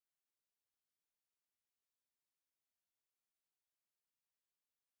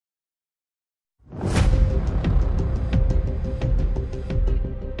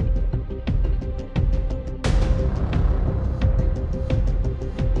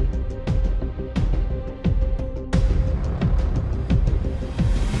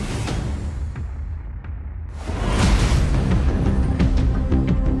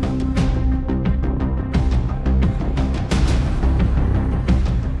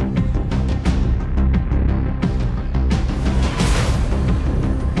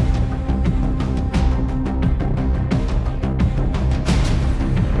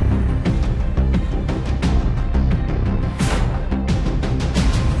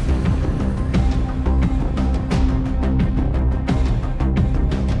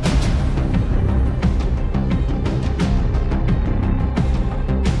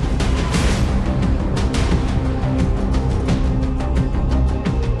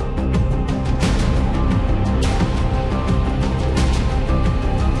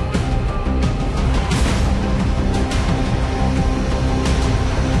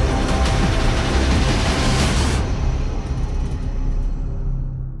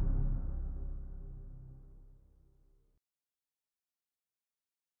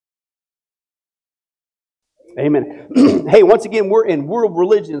Amen. Hey, once again, we're in World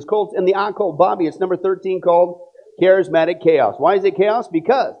Religions, Cults, and the Occult. Bobby, it's number 13 called Charismatic Chaos. Why is it chaos?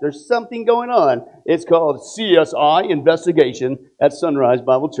 Because there's something going on. It's called CSI Investigation at Sunrise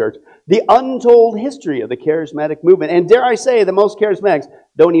Bible Church. The untold history of the charismatic movement. And dare I say, the most charismatics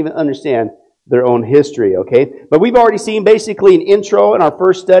don't even understand their own history, okay? But we've already seen basically an intro in our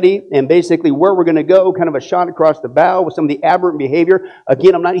first study and basically where we're going to go, kind of a shot across the bow with some of the aberrant behavior.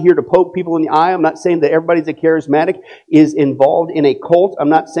 Again, I'm not here to poke people in the eye. I'm not saying that everybody that's a charismatic is involved in a cult. I'm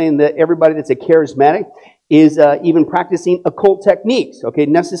not saying that everybody that's a charismatic is even practicing occult techniques, okay,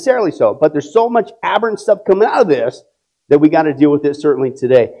 necessarily so. But there's so much aberrant stuff coming out of this that we got to deal with it certainly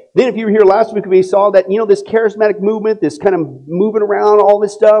today. Then if you were here last week, we saw that, this charismatic movement, this kind of moving around, all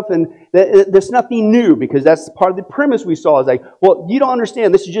this stuff, and there's nothing new because that's part of the premise we saw. Is like, well, you don't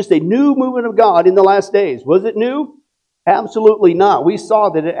understand. This is just a new movement of God in the last days. Was it new? Absolutely not. We saw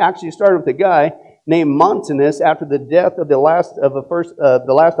that it actually started with a guy named Montanus after the death of the last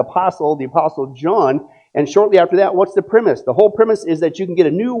apostle, the apostle John. And shortly after that, what's the premise? The whole premise is that you can get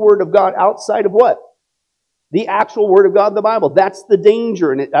a new word of God outside of what? The actual Word of God, the Bible. That's the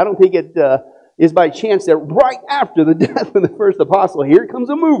danger. And I don't think it is by chance that right after the death of the first apostle, here comes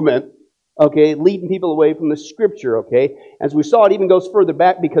a movement, okay, leading people away from the Scripture, okay? As we saw, it even goes further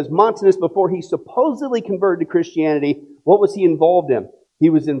back because Montanus, before he supposedly converted to Christianity, what was he involved in? He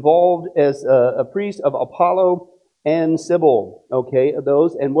was involved as a priest of Apollo and Cybele, okay, of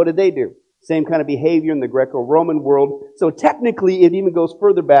those. And what did they do? Same kind of behavior in the Greco-Roman world. So technically, it even goes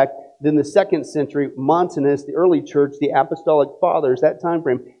further back than the 2nd century. Montanus, the early church, the apostolic fathers, that time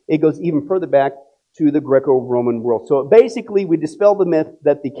frame, it goes even further back to the Greco-Roman world. So basically, we dispel the myth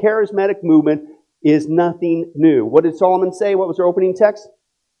that the charismatic movement is nothing new. What did Solomon say? What was our opening text?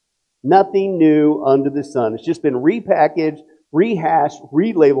 Nothing new under the sun. It's just been repackaged, rehashed,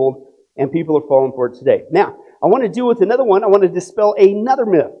 relabeled, and people are falling for it today. Now, I want to deal with another one. I want to dispel another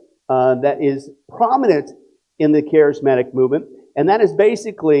myth that is prominent in the charismatic movement, and that is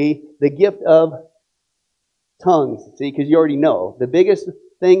basically the gift of tongues. See, because you already know the biggest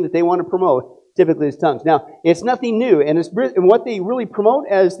thing that they want to promote typically is tongues. Now, it's nothing new, and what they really promote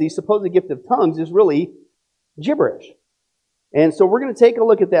as the supposed gift of tongues is really gibberish. And so we're going to take a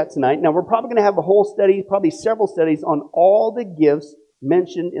look at that tonight. Now, we're probably going to have a whole study, probably several studies on all the gifts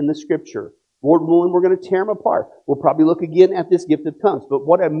mentioned in the Scripture. Lord willing, we're going to tear them apart. We'll probably look again at this gift of tongues. But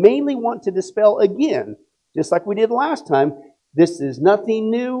what I mainly want to dispel again, just like we did last time, this is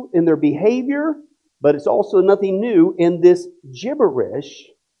nothing new in their behavior, but it's also nothing new in this gibberish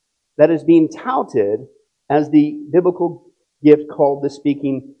that is being touted as the biblical gift called the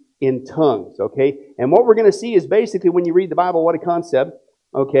speaking in tongues, okay? And what we're going to see is basically when you read the Bible, what a concept,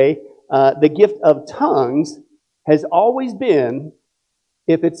 okay? The gift of tongues has always been,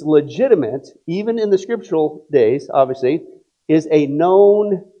 if it's legitimate, even in the scriptural days, obviously, is a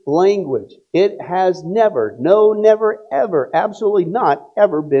known language. It has never, ever, absolutely not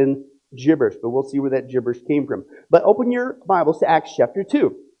ever been gibberish. But we'll see where that gibberish came from. But open your Bibles to Acts chapter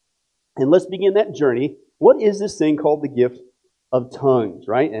 2. And let's begin that journey. What is this thing called the gift of tongues,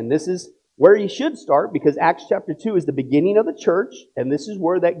 right? And this is where you should start because Acts chapter 2 is the beginning of the church. And this is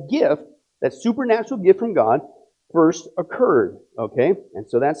where that gift, that supernatural gift from God, first occurred, okay? And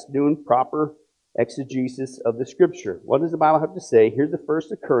so that's doing proper exegesis of the Scripture. What does the Bible have to say? Here's the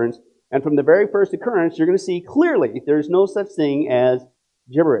first occurrence. And from the very first occurrence, you're going to see clearly there's no such thing as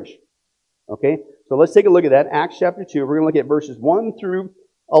gibberish, okay? So let's take a look at that. Acts chapter 2. We're going to look at verses 1 through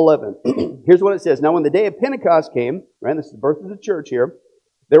 11. Here's what it says. Now when the day of Pentecost came, right, this is the birth of the church here,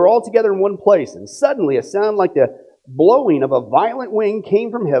 they were all together in one place. And suddenly a sound like the blowing of a violent wind came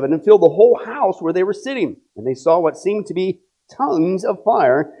from heaven and filled the whole house where they were sitting. And they saw what seemed to be tongues of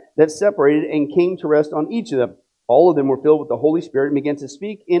fire that separated and came to rest on each of them. All of them were filled with the Holy Spirit and began to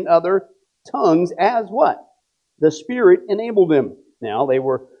speak in other tongues as what? The Spirit enabled them. Now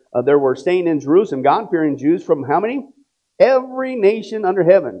there were staying in Jerusalem, God-fearing Jews from how many? Every nation under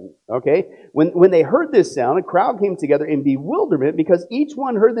heaven. Okay? When they heard this sound, a crowd came together in bewilderment because each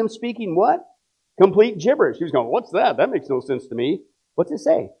one heard them speaking what? Complete gibberish. He was going, what's that? That makes no sense to me. What's it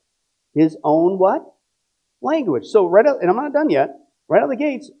say? His own what? Language. So right out, and I'm not done yet, right out of the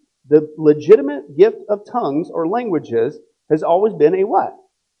gates, the legitimate gift of tongues or languages has always been a what?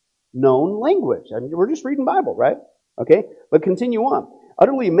 Known language. I mean, we're just reading Bible, right? Okay? But continue on.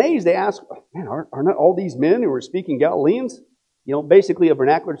 Utterly amazed, they ask, man, are not all these men who are speaking Galileans? Basically a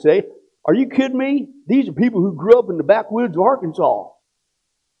vernacular to say, are you kidding me? These are people who grew up in the backwoods of Arkansas.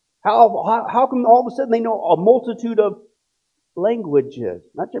 How come all of a sudden they know a multitude of languages?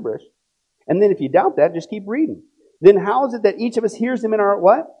 Not gibberish. And then if you doubt that, just keep reading. Then how is it that each of us hears them in our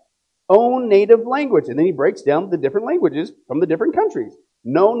what? own native language. And then he breaks down the different languages from the different countries.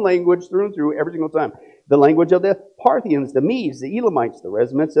 Known language through and through every single time. The language of the Parthians, the Medes, the Elamites, the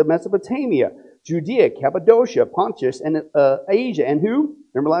residents of Mesopotamia, Judea, Cappadocia, Pontus, and Asia. And who?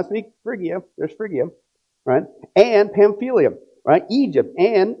 Remember last week? Phrygia. There's Phrygia, right? And Pamphylia, right? Egypt,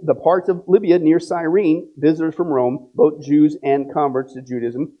 and the parts of Libya near Cyrene, visitors from Rome, both Jews and converts to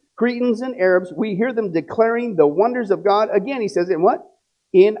Judaism. Cretans and Arabs, we hear them declaring the wonders of God. Again, he says in what?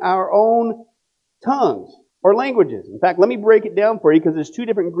 In our own tongues or languages. In fact, let me break it down for you because there's two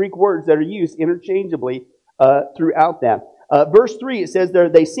different Greek words that are used interchangeably throughout that. Verse 3, it says there,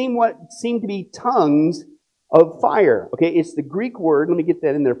 they seem to be tongues of fire. Okay, it's the Greek word, let me get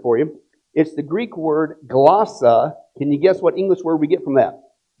that in there for you. It's the Greek word glossa. Can you guess what English word we get from that?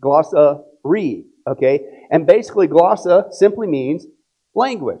 Glossary. Okay, and basically glossa simply means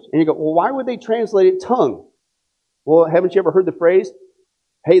language. And you go, well, why would they translate it tongue? Well, haven't you ever heard the phrase,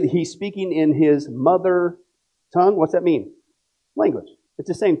 hey, he's speaking in his mother tongue? What's that mean? Language. It's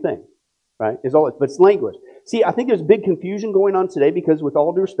the same thing, right? But it's language. See, I think there's big confusion going on today because with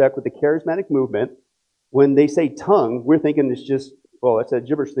all due respect, with the charismatic movement, when they say tongue, we're thinking it's just, well, that's a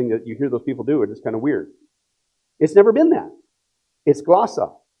gibberish thing that you hear those people do. It's kind of weird. It's never been that. It's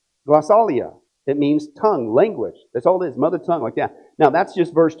glossa, glossalia. It means tongue, language. That's all it is, mother tongue, like that. Now, that's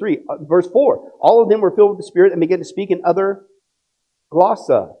just verse 3. Verse 4, all of them were filled with the Spirit and began to speak in other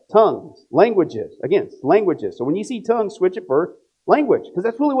glossa, tongues, languages. Again, it's languages. So when you see tongues, switch it for language, because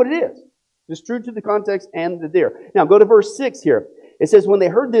that's really what it is. It's true to the context and the there. Now, go to verse 6 here. It says, when they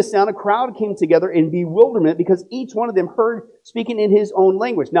heard this sound, a crowd came together in bewilderment because each one of them heard speaking in his own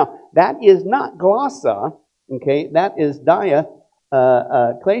language. Now, that is not glossa, okay? That is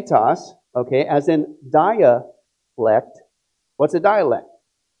kletos, okay? As in dialect. What's a dialect?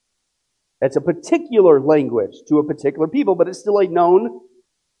 It's a particular language to a particular people, but it's still a known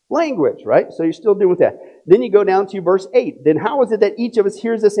language, right? So you're still doing with that. Then you go down to verse 8. Then how is it that each of us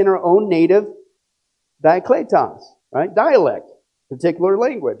hears this in our own native diakletos, right? Dialect, particular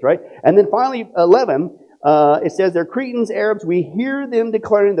language, right? And then finally, 11, it says they're Cretans, Arabs. We hear them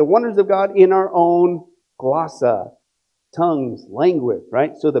declaring the wonders of God in our own glossa, tongues, language,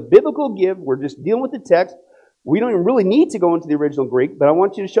 right? So the biblical gift, we're just dealing with the text. We don't even really need to go into the original Greek, but I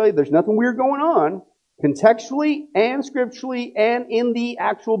want you to show you there's nothing weird going on contextually and scripturally and in the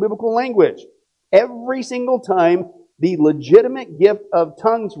actual biblical language. Every single time, the legitimate gift of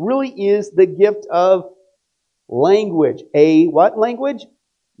tongues really is the gift of language. A what language?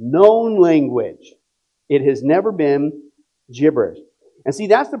 Known language. It has never been gibberish. And see,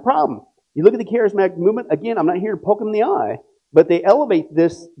 that's the problem. You look at the charismatic movement, again, I'm not here to poke them in the eye, but they elevate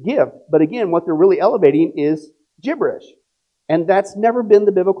this gift. But again, what they're really elevating is gibberish. And that's never been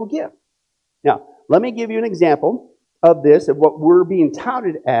the biblical gift. Now, let me give you an example of this, of what we're being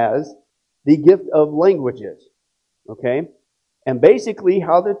touted as the gift of languages. Okay? And basically,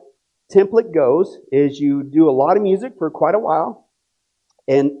 how the template goes is you do a lot of music for quite a while.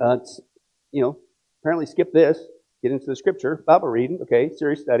 And, apparently skip this, get into the scripture, Bible reading, okay,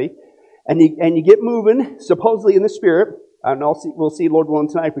 serious study. And you get moving, supposedly in the Spirit. And we'll see, Lord willing,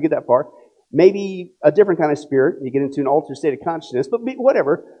 tonight if we get that far. Maybe a different kind of spirit. You get into an altered state of consciousness, but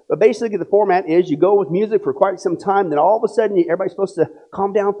whatever. But basically the format is you go with music for quite some time, then all of a sudden everybody's supposed to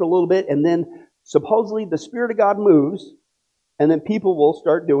calm down for a little bit, and then supposedly the Spirit of God moves, and then people will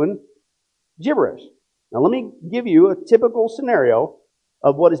start doing gibberish. Now let me give you a typical scenario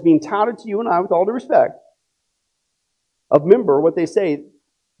of what is being touted to you and I with all due respect. Remember what they say,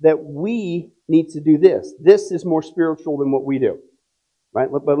 that we need to do this. This is more spiritual than what we do. Right?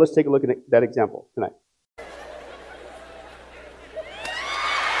 But let's take a look at that example tonight.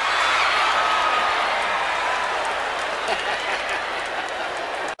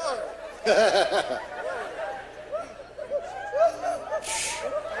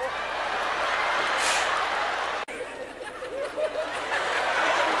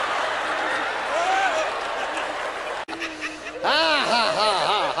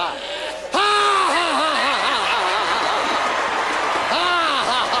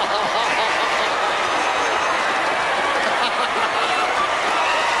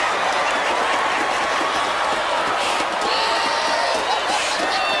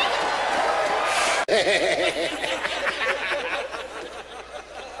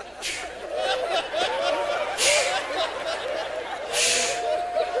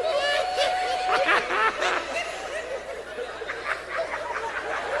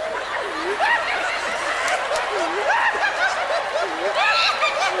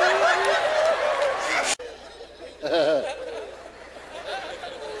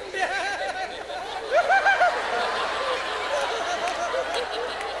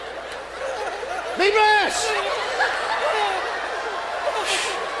 Be blessed.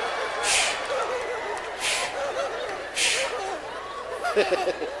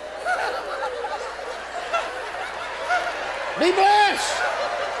 Be blessed.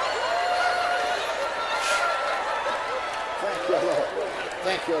 Thank you, Lord.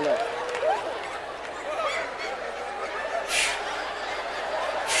 Thank you, Lord.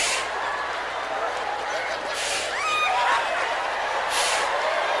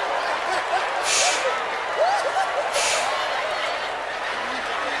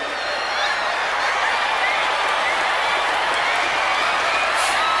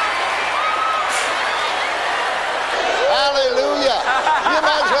 Hallelujah. You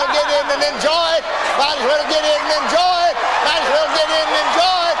might as well get in and enjoy it. Might as well get in and enjoy it. Might as well get in and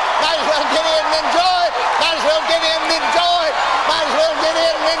enjoy it. Might as well get in and enjoy it. Might as well get in and enjoy it. Might as well get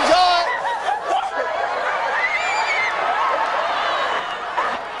in and enjoy it.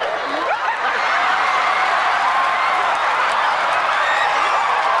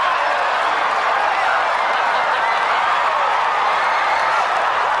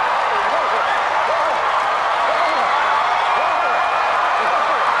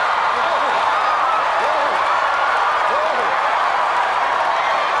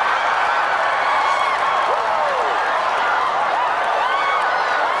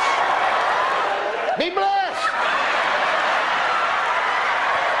 Be blessed.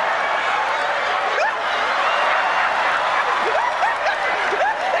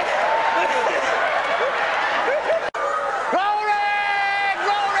 Glory,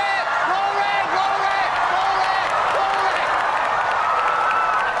 glory, glory, glory, glory, glory.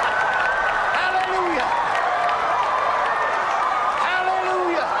 Hallelujah.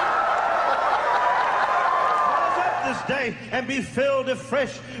 Hallelujah. Rise up this day and be filled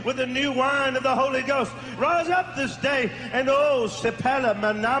afresh with the new wine of the Holy Ghost. Rise up this day and sepala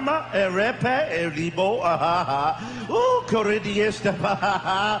manama erepe eribo ahaha. Coridiesta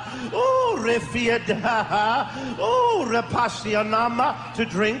pahaha. Refied haha. Repasianama to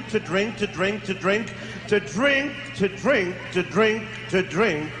drink, to drink, to drink, to drink, to drink, to drink, to drink, to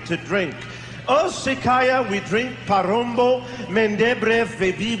drink, to drink. O Sikaya, we drink parombo, mendebre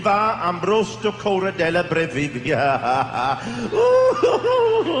viva, ambrosto cora della brevivia.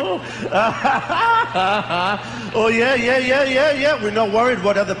 Oh yeah. We're not worried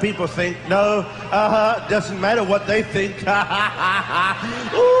what other people think. No, doesn't matter what they think.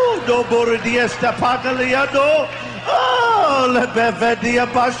 Do bordiesta pagaliado. Oh, le bevedia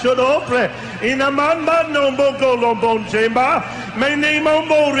passionopre. In a mamba non bogo lombon chemba. Me name on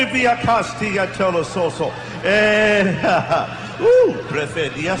borivia castia tolososo.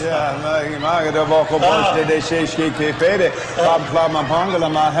 Preferia. Ja, maar dat was gewoon de DC verder. Pam hangela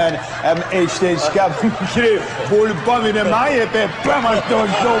maar hen HD skap kru. Bol pam in de maaie pe pam ton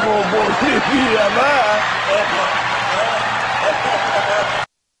dobo borivia maar.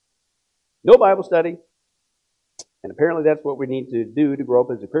 No Bible study. And apparently that's what we need to do to grow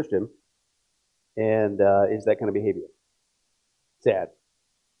up as a Christian. And is that kind of behavior. Sad.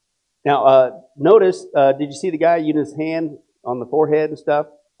 Now, notice, did you see the guy using his hand on the forehead and stuff?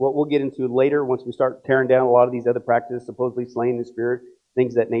 What we'll get into later once we start tearing down a lot of these other practices, supposedly slaying the spirit,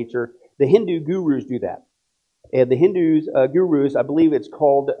 things of that nature. The Hindu gurus do that. And the Hindus, gurus, I believe it's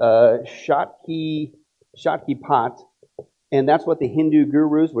called Shakti Pat. And that's what the Hindu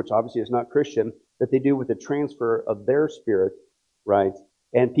gurus, which obviously is not Christian, that they do with the transfer of their spirit, right?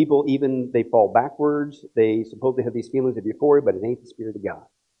 And people even, they fall backwards. They supposedly have these feelings of euphoria, but it ain't the Spirit of God.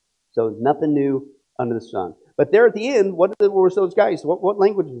 So nothing new under the sun. But there at the end, what were those guys? What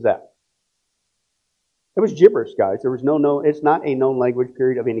language was that? It was gibberish, guys. There was it's not a known language,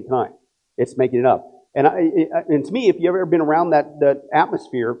 period, of any kind. It's making it up. And to me, if you've ever been around that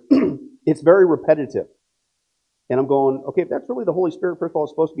atmosphere, it's very repetitive. And I'm going, okay, if that's really the Holy Spirit, first of all,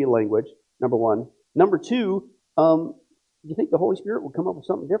 it's supposed to be a language, number one. Number two, you think the Holy Spirit will come up with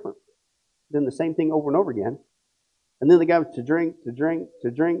something different than the same thing over and over again? And then the guy was to drink. Was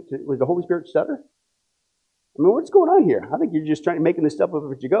the Holy Spirit stutter? I mean, what's going on here? I think you're just making this stuff up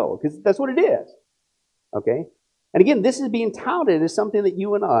as you go, because that's what it is. Okay? And again, this is being touted as something that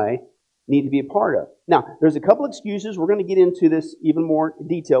you and I need to be a part of. Now, there's a couple excuses. We're going to get into this even more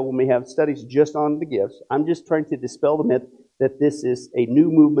detail when we have studies just on the gifts. I'm just trying to dispel the myth that this is a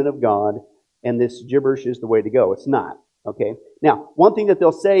new movement of God and this gibberish is the way to go. It's not. Okay? Now, one thing that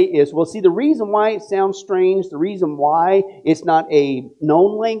they'll say is, well, see, the reason why it sounds strange, the reason why it's not a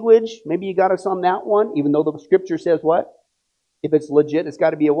known language, maybe you got us on that one, even though the scripture says what? If it's legit, it's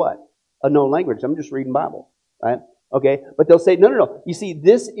got to be a what? A known language. I'm just reading Bible, right? Okay? But they'll say, no. You see,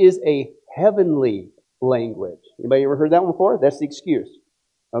 this is a heavenly language. Anybody ever heard that one before? That's the excuse.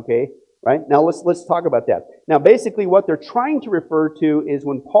 Okay? Right? Now let's talk about that. Now basically what they're trying to refer to is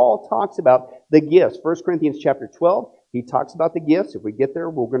when Paul talks about the gifts. 1 Corinthians chapter 12, he talks about the gifts. If we get there,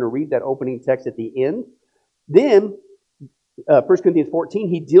 we're going to read that opening text at the end. Then 1 Corinthians 14,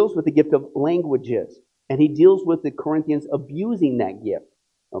 he deals with the gift of languages. And he deals with the Corinthians abusing that gift.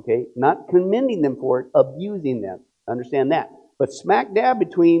 Okay? Not commending them for it, abusing them. Understand that. But smack dab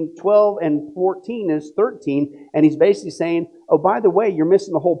between 12 and 14 is 13. And he's basically saying, oh, by the way, you're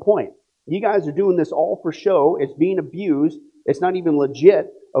missing the whole point. You guys are doing this all for show. It's being abused. It's not even legit.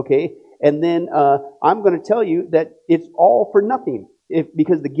 Okay? And then I'm going to tell you that it's all for nothing.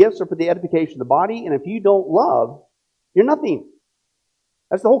 Because the gifts are for the edification of the body. And if you don't love, you're nothing.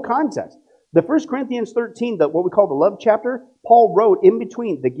 That's the whole context. The 1 Corinthians 13, what we call the love chapter, Paul wrote in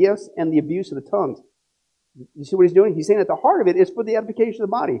between the gifts and the abuse of the tongues. You see what he's doing? He's saying at the heart of it is for the edification of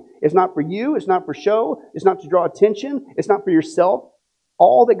the body. It's not for you. It's not for show. It's not to draw attention. It's not for yourself.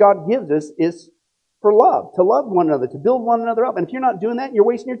 All that God gives us is for love, to love one another, to build one another up. And if you're not doing that, you're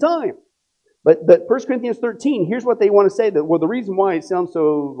wasting your time. But 1 Corinthians 13, here's what they want to say. That well, the reason why it sounds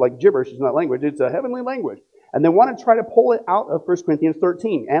so like gibberish is not language. It's a heavenly language. And they want to try to pull it out of 1 Corinthians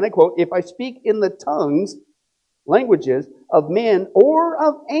 13. And I quote, if I speak in the tongues, languages, of men or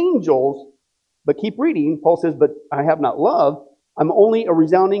of angels, but keep reading, Paul says, but I have not love, I'm only a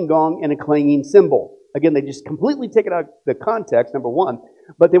resounding gong and a clanging cymbal. Again, they just completely take it out of the context, number one.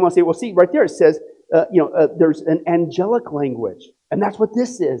 But they want to say, well, see, right there it says, there's an angelic language. And that's what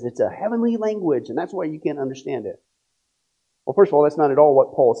this is. It's a heavenly language. And that's why you can't understand it. Well, first of all, that's not at all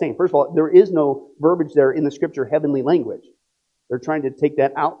what Paul is saying. First of all, there is no verbiage there in the scripture, heavenly language. They're trying to take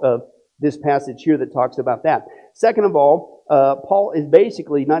that out of this passage here that talks about that. Second of all, Paul is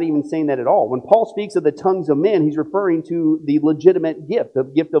basically not even saying that at all. When Paul speaks of the tongues of men, he's referring to the legitimate gift, the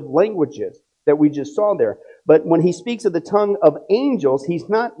gift of languages that we just saw there. But when he speaks of the tongue of angels, he's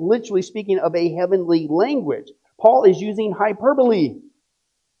not literally speaking of a heavenly language. Paul is using hyperbole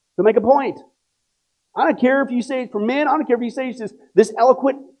to make a point. I don't care if you say it's from men. I don't care if you say it's this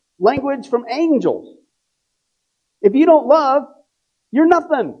eloquent language from angels. If you don't love, you're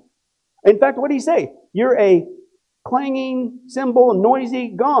nothing. In fact, what did he say? You're a clanging cymbal,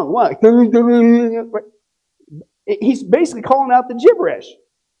 noisy gong. What? He's basically calling out the gibberish.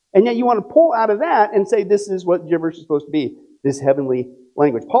 And yet you want to pull out of that and say this is what gibberish is supposed to be, this heavenly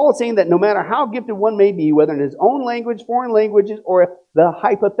language. Paul is saying that no matter how gifted one may be, whether in his own language, foreign languages, or the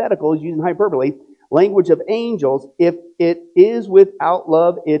hypothetical, is using hyperbole, language of angels, if it is without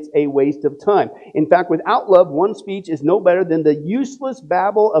love, it's a waste of time. In fact, without love, one's speech is no better than the useless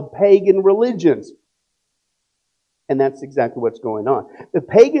babble of pagan religions. And that's exactly what's going on. The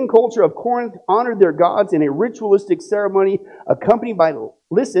pagan culture of Corinth honored their gods in a ritualistic ceremony accompanied by,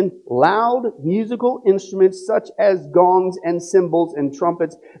 listen, loud musical instruments such as gongs and cymbals and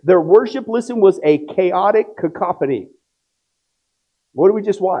trumpets. Their worship, listen, was a chaotic cacophony. What did we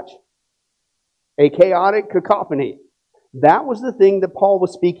just watch? A chaotic cacophony. That was the thing that Paul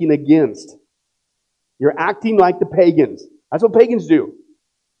was speaking against. You're acting like the pagans. That's what pagans do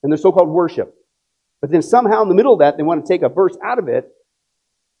in their so-called worship. But then somehow in the middle of that, they want to take a verse out of it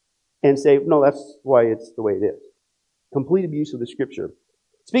and say, no, that's why it's the way it is. Complete abuse of the scripture.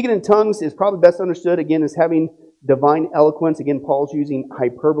 Speaking in tongues is probably best understood, again, as having divine eloquence. Again, Paul's using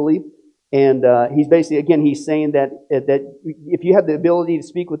hyperbole. And he's basically, again, he's saying that if you have the ability to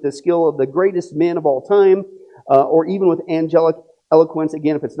speak with the skill of the greatest men of all time, or even with angelic eloquence,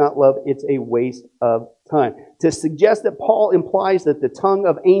 again, if it's not love, it's a waste of time. To suggest that Paul implies that the tongue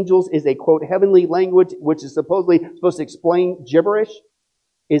of angels is a, quote, heavenly language, which is supposedly supposed to explain gibberish,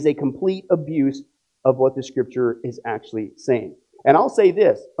 is a complete abuse of what the scripture is actually saying. And I'll say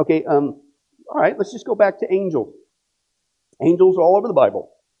this, okay, all right, let's just go back to angels. Angels are all over the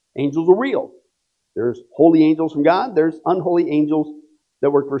Bible. Angels are real. There's holy angels from God. There's unholy angels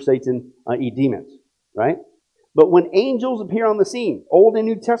that work for Satan, demons, right? But when angels appear on the scene, Old and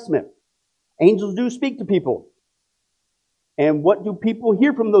New Testament, angels do speak to people. And what do people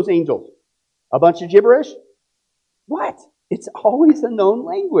hear from those angels? A bunch of gibberish? What? It's always a known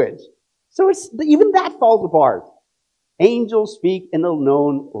language. So even that falls apart. Angels speak in a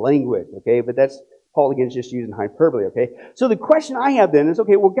known language, okay? But that's, Paul again is just using hyperbole, okay? So the question I have then is,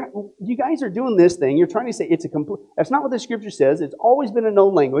 okay, well, you guys are doing this thing. You're trying to say it's a complete, that's not what the scripture says. It's always been a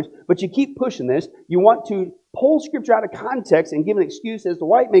known language, but you keep pushing this. You want to pull scripture out of context and give an excuse as to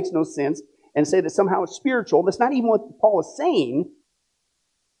why it makes no sense and say that somehow it's spiritual. That's not even what Paul is saying.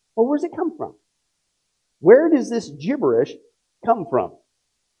 Well, where does it come from? Where does this gibberish come from?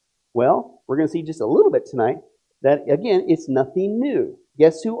 Well, we're going to see just a little bit tonight that, again, it's nothing new.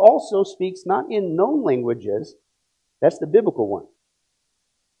 Guess who also speaks not in known languages? That's the biblical one.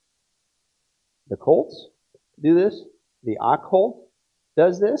 The cults do this. The occult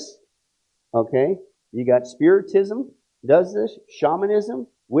does this. Okay? You got spiritism does this. Shamanism,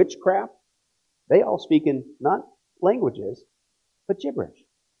 witchcraft. They all speak in not languages, but gibberish.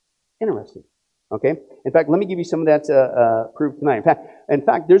 Interesting. Okay? In fact, let me give you some of that proof tonight. In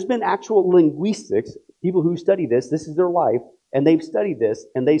fact, there's been actual linguistics, people who study this. This is their life, and they've studied this,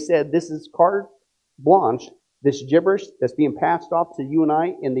 and they said this is carte blanche, this gibberish that's being passed off to you and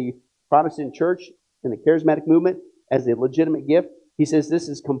I in the Protestant church, in the charismatic movement, as a legitimate gift. He says this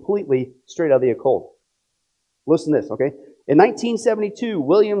is completely straight out of the occult. Listen to this, okay? In 1972,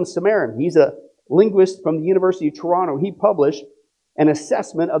 William Samarin, he's a linguist from the University of Toronto, he published an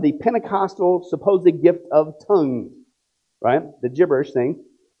assessment of the Pentecostal supposed gift of tongues, right? The gibberish thing.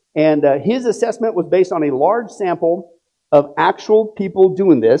 And his assessment was based on a large sample of actual people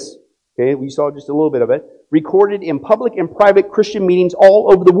doing this. Okay, we saw just a little bit of it. Recorded in public and private Christian meetings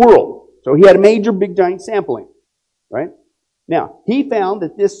all over the world. So he had a major, big, giant sampling, right? Now, he found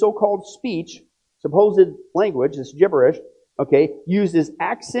that this so-called speech, supposed language, this gibberish, okay, uses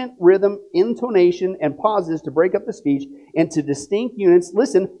accent, rhythm, intonation, and pauses to break up the speech into distinct units,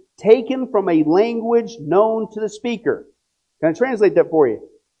 listen, taken from a language known to the speaker. Can I translate that for you?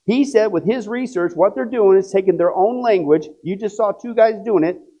 He said with his research, what they're doing is taking their own language. You just saw two guys doing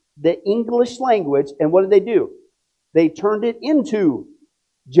it, the English language, and what did they do? They turned it into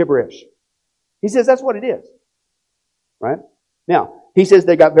gibberish. He says that's what it is, right? Now, he says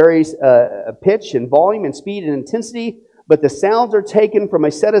they got various pitch and volume and speed and intensity, but the sounds are taken from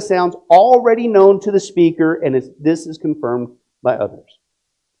a set of sounds already known to the speaker, and this is confirmed by others.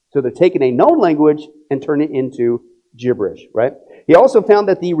 So they're taking a known language and turning it into gibberish, right? He also found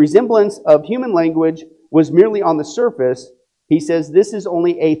that the resemblance of human language was merely on the surface. He says this is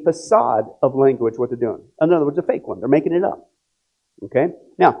only a facade of language, what they're doing. In other words, a fake one. They're making it up. Okay?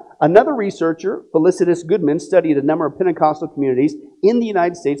 Now, another researcher, Felicitas Goodman, studied a number of Pentecostal communities in the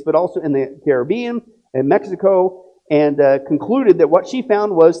United States, but also in the Caribbean and Mexico, and concluded that what she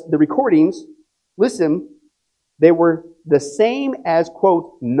found was the recordings, listen, they were the same as,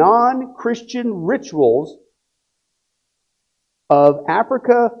 quote, non-Christian rituals of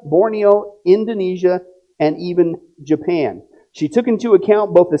Africa, Borneo, Indonesia, and even Japan. She took into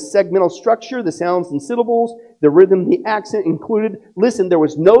account both the segmental structure, the sounds and syllables, the rhythm, the accent included. Listen, there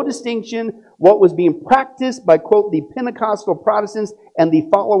was no distinction what was being practiced by, quote, the Pentecostal Protestants and the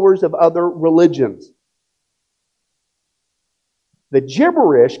followers of other religions. The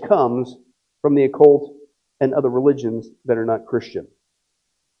gibberish comes from the occult and other religions that are not Christian.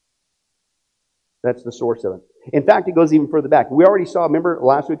 That's the source of it. In fact, it goes even further back. We already saw, remember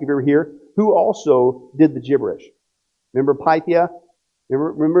last week if you were here, who also did the gibberish? Remember Pythia?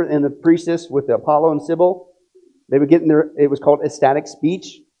 Remember in the priestess with the Apollo and Sybil? They would get in there, it was called ecstatic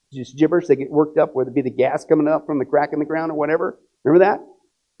speech, just gibberish. They get worked up, whether it be the gas coming up from the crack in the ground or whatever. Remember that?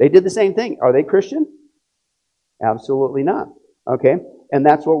 They did the same thing. Are they Christian? Absolutely not. Okay? And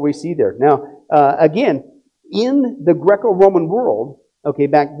that's what we see there. Now, again, in the Greco-Roman world, okay,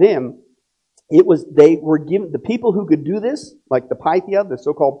 back then, they were given, the people who could do this, like the Pythia, the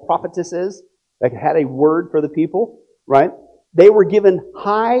so-called prophetesses, that had a word for the people, right? They were given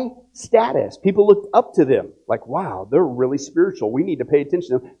high status. People looked up to them, like, wow, they're really spiritual. We need to pay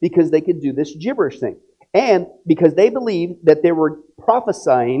attention to them because they could do this gibberish thing. And because they believed that they were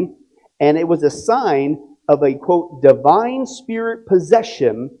prophesying, and it was a sign of a, quote, divine spirit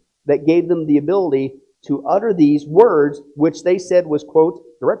possession that gave them the ability to utter these words, which they said was, quote,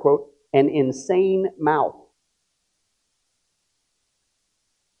 direct quote, an insane mouth.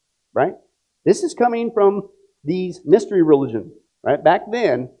 Right? This is coming from these mystery religions. Right? Back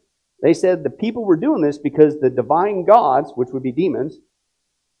then, they said the people were doing this because the divine gods, which would be demons,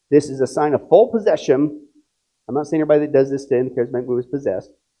 this is a sign of full possession. I'm not saying everybody that does this in the charismatic movement is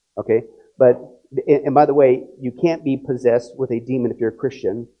possessed. Okay? But, and by the way, you can't be possessed with a demon if you're a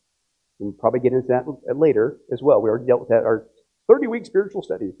Christian. We'll probably get into that later as well. We already dealt with that. Our 30-week spiritual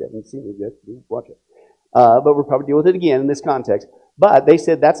studies. If you haven't seen it yet, watch it. But we'll probably deal with it again in this context. But they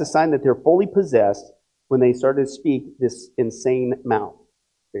said that's a sign that they're fully possessed when they started to speak this insane mouth.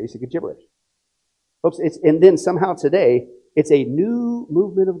 Basically gibberish. Folks, and then somehow today, it's a new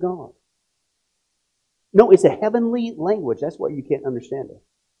movement of God. No, it's a heavenly language. That's why you can't understand it.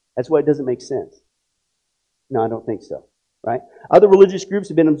 That's why it doesn't make sense. No, I don't think so. Right? Other religious groups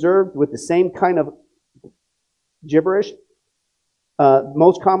have been observed with the same kind of gibberish.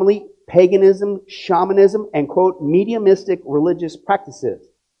 Most commonly, paganism, shamanism, and, quote, mediumistic religious practices.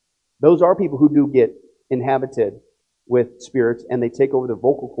 Those are people who do get inhabited with spirits, and they take over their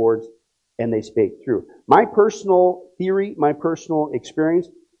vocal cords, and they speak through. My personal theory, my personal experience,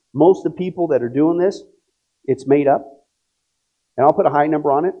 Most of the people that are doing this, it's made up. And I'll put a high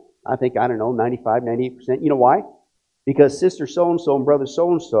number on it. I think, I don't know, 95, 98%. You know why? Because sister so-and-so and brother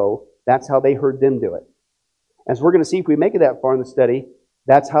so-and-so, that's how they heard them do it. And so we're going to see if we make it that far in the study,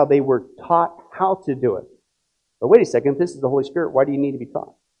 that's how they were taught how to do it. But wait a second, if this is the Holy Spirit, why do you need to be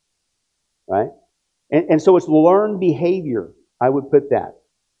taught? Right? And so it's learned behavior, I would put that.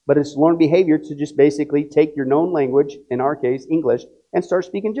 But it's learned behavior to just basically take your known language, in our case, English, and start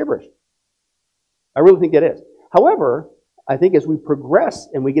speaking gibberish. I really think that is. However, I think as we progress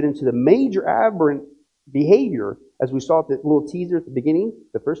and we get into the major aberrant behavior, as we saw at the little teaser at the beginning,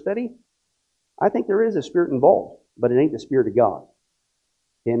 the first study, I think there is a spirit involved, but it ain't the Spirit of God.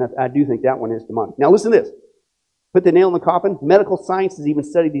 And I do think that one is demonic. Now listen to this. Put the nail in the coffin. Medical science has even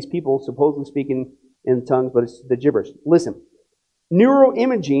studied these people supposedly speaking in tongues, but it's the gibberish. Listen.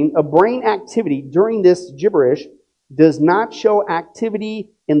 Neuroimaging of brain activity during this gibberish does not show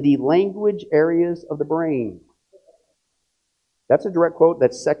activity in the language areas of the brain. That's a direct quote.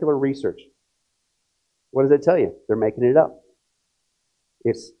 That's secular research. What does it tell you? They're making it up.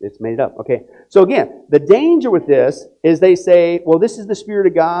 It's made it up. Okay. So again, the danger with this is they say, well, this is the Spirit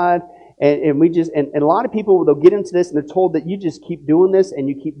of God, and we just and a lot of people, they'll get into this and they're told that you just keep doing this and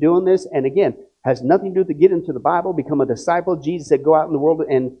you keep doing this, and again, has nothing to do with get into the Bible, become a disciple. Jesus said, go out in the world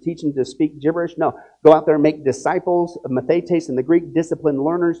and teach them to speak gibberish. No, go out there and make disciples, mathetes in the Greek, disciplined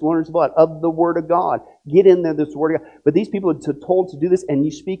learners of what? Of the Word of God. Get in there, this Word of God. But these people are told to do this, and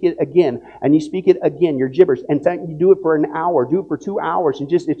you speak it again, and you speak it again. You're gibberish. In fact, you do it for an hour, do it for 2 hours,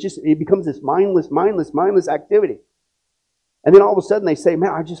 and it becomes this mindless activity. And then all of a sudden they say,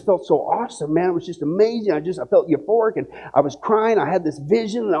 man, I just felt so awesome, man. It was just amazing. I felt euphoric, and I was crying. I had this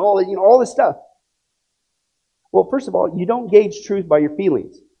vision and all this stuff. Well, first of all, you don't gauge truth by your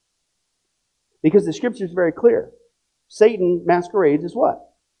feelings. Because the Scripture is very clear. Satan masquerades as what?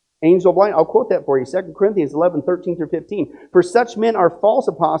 Angel of light. I'll quote that for you. 2 Corinthians 11, 13 through 15. For such men are false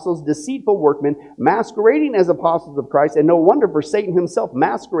apostles, deceitful workmen, masquerading as apostles of Christ, and no wonder, for Satan himself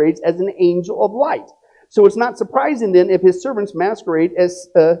masquerades as an angel of light. So it's not surprising then if his servants masquerade as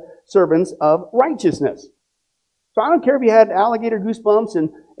servants of righteousness. So I don't care if you had alligator goosebumps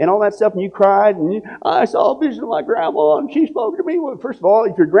and all that stuff, and you cried, and I saw a vision of my grandma, and she spoke to me. Well, first of all,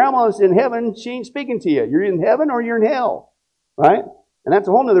 if your grandma's in heaven, she ain't speaking to you. You're in heaven or you're in hell, right? And that's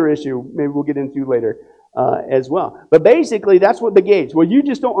a whole other issue maybe we'll get into later as well. But basically, that's what the gauge. Well, you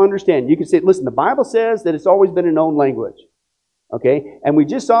just don't understand. You can say, listen, the Bible says that it's always been a known language. Okay? And we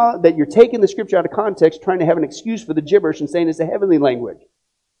just saw that you're taking the Scripture out of context, trying to have an excuse for the gibberish and saying it's a heavenly language.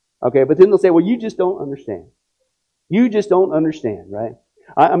 Okay? But then they'll say, well, you just don't understand. You just don't understand, right?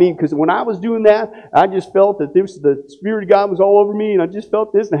 I mean, because when I was doing that, I just felt that the Spirit of God was all over me, and I just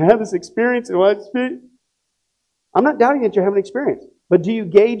felt this, and I had this experience, and I'm not doubting that you're having an experience. But do you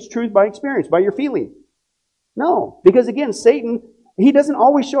gauge truth by experience, by your feeling? No. Because again, Satan, he doesn't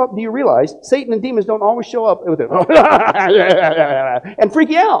always show up. Do you realize? Satan and demons don't always show up with it and freak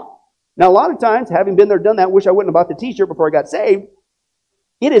you out. Now, a lot of times, having been there, done that, wish I wouldn't have bought the t-shirt before I got saved.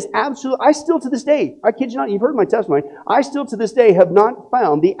 It is absolute. I still to this day, I kid you not, you've heard my testimony, I still to this day have not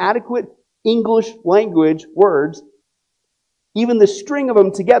found the adequate English language words, even the string of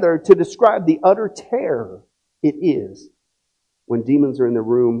them together, to describe the utter terror it is when demons are in the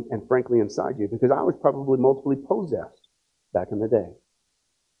room and frankly inside you, because I was probably multiply possessed back in the day.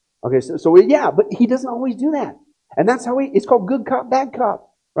 Okay, so yeah, but he doesn't always do that. And that's how it's called good cop, bad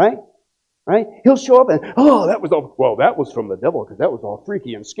cop, right? Right? He'll show up and, that was from the devil because that was all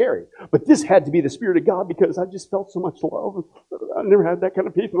freaky and scary. But this had to be the Spirit of God because I just felt so much love. I never had that kind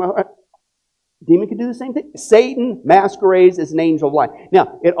of peace in my life. Demon can do the same thing. Satan masquerades as an angel of light.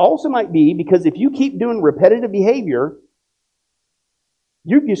 Now, it also might be because if you keep doing repetitive behavior,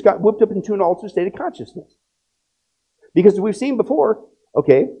 you just got whipped up into an altered state of consciousness. Because we've seen before,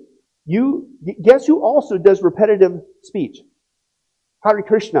 okay, guess who also does repetitive speech? Hare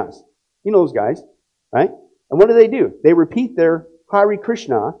Krishnas. You know those guys, right? And what do? They repeat their Hare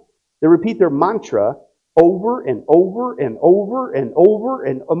Krishna, they repeat their mantra over and over and over and over,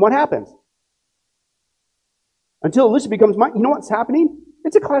 and what happens? Until this becomes you know what's happening?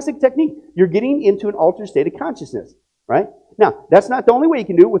 It's a classic technique. You're getting into an altered state of consciousness, right? Now, that's not the only way you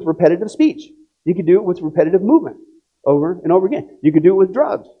can do it with repetitive speech. You can do it with repetitive movement over and over again. You could do it with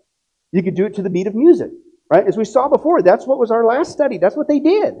drugs. You could do it to the beat of music, right? As we saw before, that's what was our last study. That's what they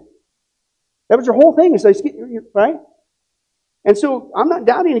did. That was your whole thing, is right? And so I'm not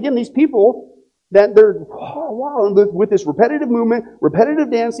doubting, again, these people that they're, with this repetitive movement, repetitive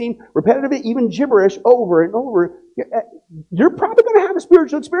dancing, repetitive even gibberish over and over. You're probably going to have a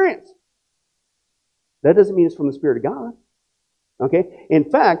spiritual experience. That doesn't mean it's from the Spirit of God. Okay? In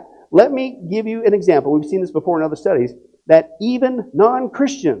fact, let me give you an example. We've seen this before in other studies, that even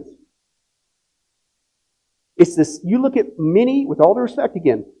non-Christians, it's this, you look at many, with all due respect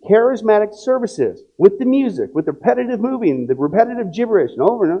again, charismatic services, with the music, with the repetitive moving, the repetitive gibberish, and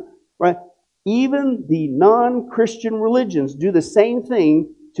over and over, right? Even the non-Christian religions do the same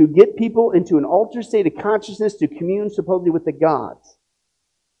thing to get people into an altered state of consciousness to commune supposedly with the gods.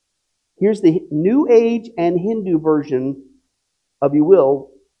 Here's the New Age and Hindu version, of you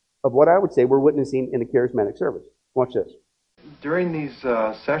will, of what I would say we're witnessing in a charismatic service. Watch this. During these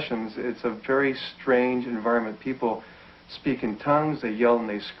sessions, it's a very strange environment. People speak in tongues, they yell and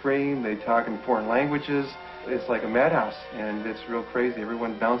they scream, they talk in foreign languages. It's like a madhouse, and it's real crazy.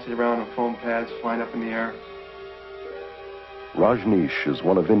 Everyone bouncing around on foam pads, flying up in the air. Rajneesh is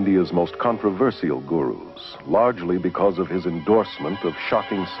one of India's most controversial gurus, largely because of his endorsement of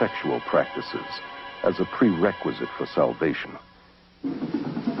shocking sexual practices as a prerequisite for salvation.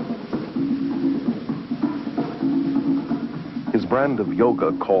 His brand of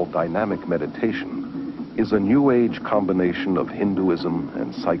yoga, called dynamic meditation, is a New Age combination of Hinduism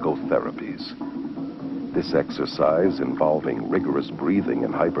and psychotherapies. This exercise, involving rigorous breathing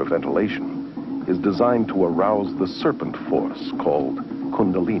and hyperventilation, is designed to arouse the serpent force called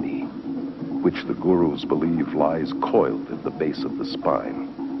Kundalini, which the gurus believe lies coiled at the base of the spine.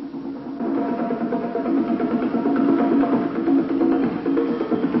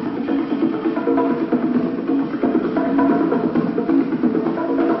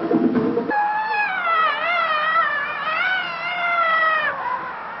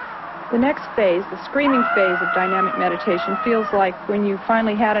 The next phase, the screaming phase of dynamic meditation, feels like when you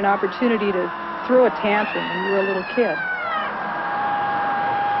finally had an opportunity to throw a tantrum when you were a little kid.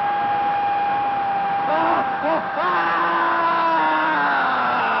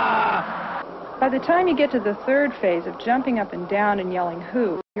 By the time you get to the third phase of jumping up and down and yelling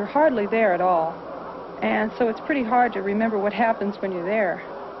 "who," you're hardly there at all. And so it's pretty hard to remember what happens when you're there.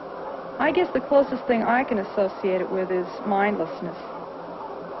 I guess the closest thing I can associate it with is mindlessness.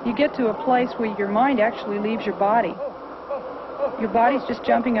 You get to a place where your mind actually leaves your body. Your body's just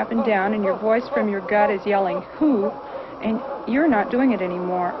jumping up and down, and your voice from your gut is yelling "who," and you're not doing it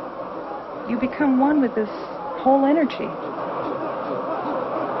anymore. You become one with this whole energy.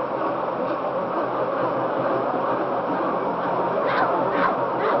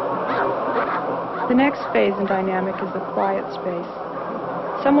 The next phase in dynamic is the quiet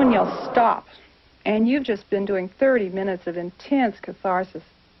space. Someone yells "stop," and you've just been doing 30 minutes of intense catharsis.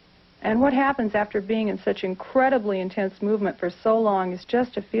 And what happens after being in such incredibly intense movement for so long is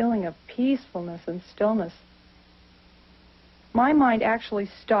just a feeling of peacefulness and stillness. My mind actually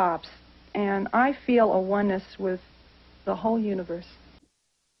stops, and I feel a oneness with the whole universe.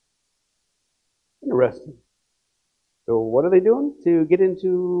 Interesting. So what are they doing to get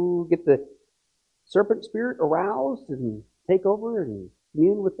the serpent spirit aroused and take over and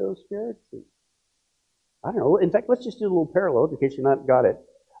commune with those spirits? I don't know. In fact, let's just do a little parallel in case you've not got it.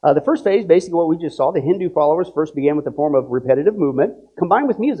 The first phase, basically what we just saw, the Hindu followers first began with a form of repetitive movement, combined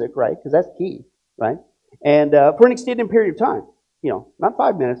with music, right? Because that's key, right? And for an extended period of time. Not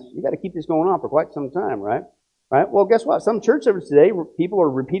 5 minutes. You got to keep this going on for quite some time, right? Right? Well, guess what? Some church services today, people are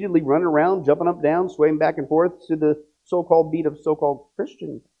repeatedly running around, jumping up and down, swaying back and forth to the so-called beat of so-called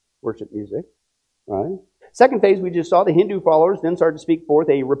Christian worship music, right? Second phase, we just saw the Hindu followers then started to speak forth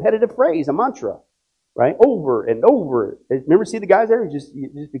a repetitive phrase, a mantra, right? Over and over. Remember, see the guys there? You just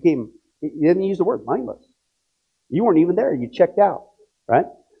became, you didn't use the word mindless. You weren't even there. You checked out, right?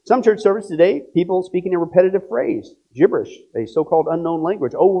 Some church services today, people speaking a repetitive phrase, gibberish, a so-called unknown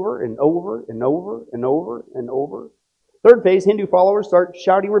language, over and over and over and over and over. Third phase, Hindu followers start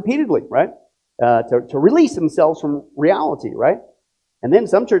shouting repeatedly, right? To release themselves from reality, right? And then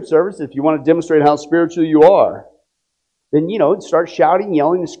some church services, if you want to demonstrate how spiritual you are, then, start shouting,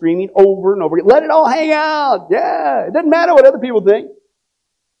 yelling, and screaming over and over again. Let it all hang out. Yeah. It doesn't matter what other people think.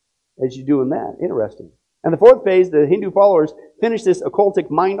 As you're doing that. Interesting. And the fourth phase, the Hindu followers finish this occultic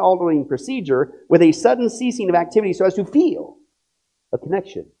mind-altering procedure with a sudden ceasing of activity so as to feel a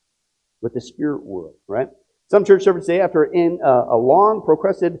connection with the spirit world, right? Some church services say after a long,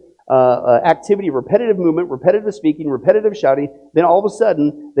 procrastinated activity, repetitive movement, repetitive speaking, repetitive shouting, then all of a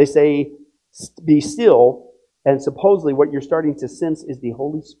sudden they say, be still. And supposedly what you're starting to sense is the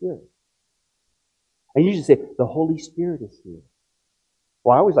Holy Spirit. And you should say, the Holy Spirit is here.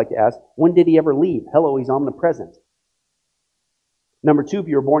 Well, I always like to ask, when did he ever leave? Hello, he's omnipresent. Number two, if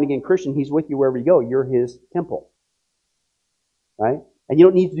you're a born-again Christian, he's with you wherever you go. You're his temple. Right? And you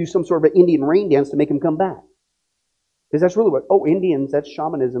don't need to do some sort of an Indian rain dance to make him come back. Because that's really Indians, that's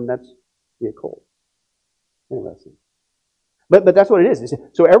shamanism, that's the occult. Interesting. But that's what it is.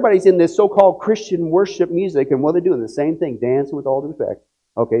 So everybody's in this so-called Christian worship music, and what they're doing, the same thing, dancing with all due respect.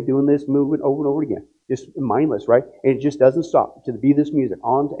 Okay, doing this movement over and over again. Just mindless, right? And it just doesn't stop to be this music.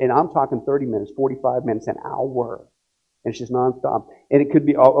 And I'm talking 30 minutes, 45 minutes, an hour. And it's just nonstop. And it could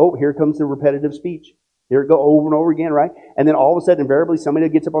be, oh, here comes the repetitive speech. Here it go over and over again, right? And then all of a sudden, invariably, somebody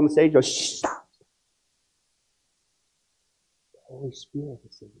gets up on the stage and goes, shh, stop. The Holy Spirit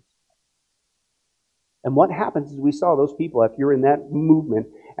is in this. And what happens is we saw those people, if you're in that movement,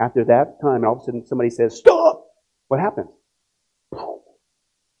 after that time, and all of a sudden somebody says, stop! What happens?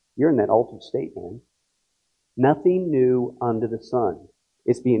 You're in that altered state, man. Nothing new under the sun.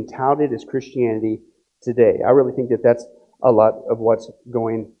 It's being touted as Christianity today. I really think that that's a lot of what's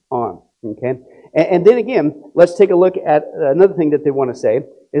going on. Okay? And then again, let's take a look at another thing that they want to say,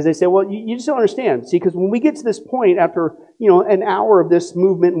 is they say, well, you just don't understand. See, because when we get to this point after, an hour of this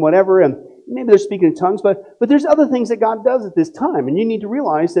movement and whatever, and maybe they're speaking in tongues, but there's other things that God does at this time, and you need to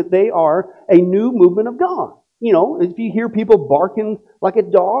realize that they are a new movement of God. If you hear people barking like a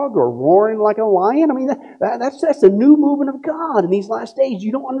dog or roaring like a lion, I mean, that's a new movement of God in these last days.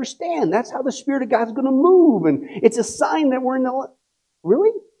 You don't understand. That's how the Spirit of God is going to move, and it's a sign that we're in the...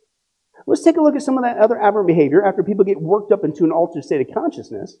 Really? Let's take a look at some of that other aberrant behavior after people get worked up into an altered state of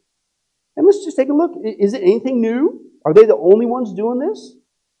consciousness. And let's just take a look. Is it anything new? Are they the only ones doing this?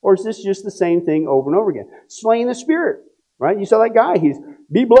 Or is this just the same thing over and over again? Slaying the Spirit, right? You saw that guy. He's,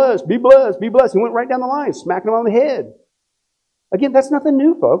 be blessed, be blessed, be blessed. He went right down the line, smacking him on the head. Again, that's nothing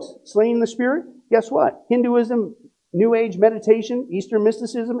new, folks. Slaying the Spirit. Guess what? Hinduism, New Age meditation, Eastern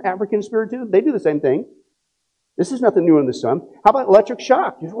mysticism, African spiritualism, they do the same thing. This is nothing new in the sun. How about electric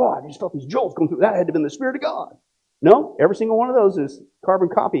shock? I just felt these jolts going through. That had to have been the Spirit of God. No, every single one of those is carbon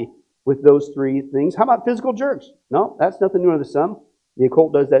copy with those three things. How about physical jerks? No, that's nothing new under the sun. The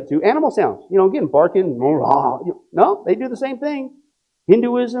occult does that too. Animal sounds. Again, barking. No, they do the same thing.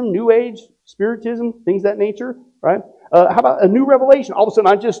 Hinduism, New Age, Spiritism, things of that nature, right? How about a new revelation? All of a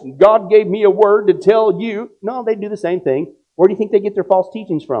sudden, God gave me a word to tell you. No, they do the same thing. Where do you think they get their false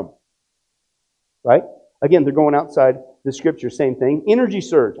teachings from? Right? Again, they're going outside the Scripture, same thing. Energy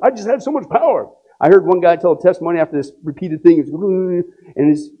surge. I just had so much power. I heard one guy tell a testimony after this repeated thing,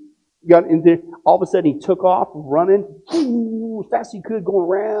 and got in there. All of a sudden, he took off running as fast as he could, going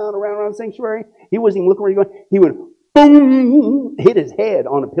around the sanctuary. He wasn't even looking where he was going. He went boom, hit his head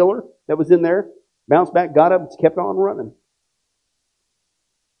on a pillar that was in there, bounced back, got up, kept on running.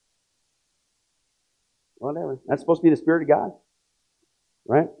 Whatever. That's supposed to be the Spirit of God.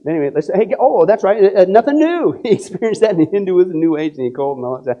 Right? Anyway, let's say, hey, that's right. Nothing new. He experienced that in Hinduism, New Age, and the occult, and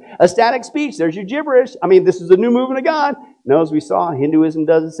all that stuff. Ecstatic speech. There's your gibberish. I mean, this is a new movement of God. No, as we saw, Hinduism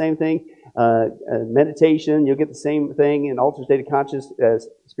does the same thing. Meditation, you'll get the same thing in altered state of consciousness as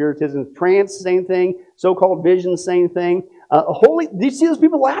Spiritism. Trance, same thing. So-called vision, same thing. Do you see those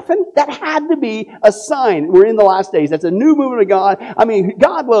people laughing? That had to be a sign. We're in the last days. That's a new movement of God. I mean,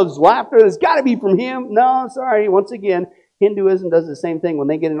 God loves laughter. It's got to be from Him. No, sorry. Once again, Hinduism does the same thing. When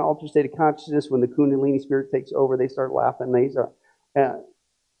they get in an altered state of consciousness, when the Kundalini spirit takes over, they start laughing. They start,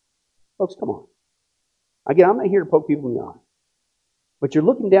 folks, come on. Again, I'm not here to poke people in the eye. But you're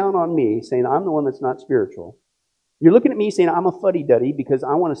looking down on me, saying I'm the one that's not spiritual. You're looking at me saying I'm a fuddy-duddy because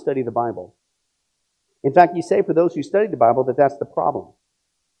I want to study the Bible. In fact, you say for those who study the Bible that that's the problem.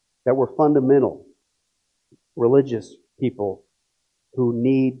 That we're fundamental, religious people who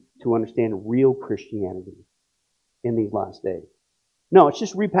need to understand real Christianity in these last days. No, it's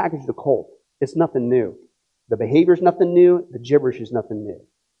just repackaged occult. It's nothing new. The behavior is nothing new. The gibberish is nothing new.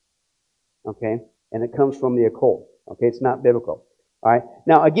 Okay? And it comes from the occult. Okay? It's not biblical. All right?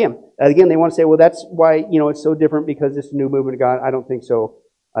 Now, again, they want to say, well, that's why, it's so different because it's a new movement of God. I don't think so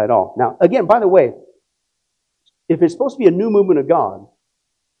at all. Now, again, by the way, if it's supposed to be a new movement of God,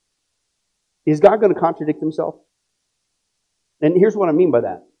 is God going to contradict Himself? And here's what I mean by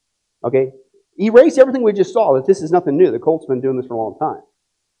that. Okay? Erase everything we just saw, that this is nothing new. The cult's been doing this for a long time.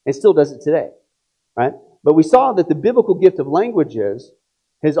 And still does it today. Right? But we saw that the biblical gift of languages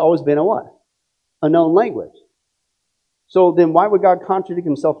has always been a what? A known language. So then why would God contradict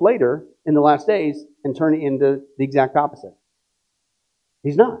Himself later in the last days and turn it into the exact opposite?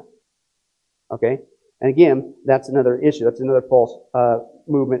 He's not. Okay? And again, that's another issue. That's another false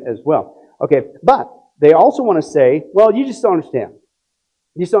movement as well. Okay, but they also want to say, well, you just don't understand.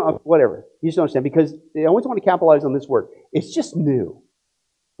 You just don't, whatever. You just don't understand because they always want to capitalize on this word. It's just new.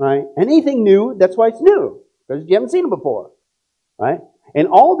 Right? Anything new, that's why it's new. Because you haven't seen it before. Right? And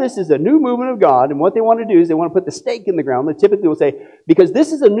all this is a new movement of God, and what they want to do is they want to put the stake in the ground. They typically will say, because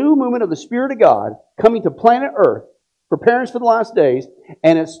this is a new movement of the Spirit of God coming to planet Earth, preparing us for the last days,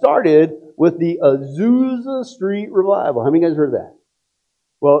 and it started with the Azusa Street Revival. How many guys heard of that?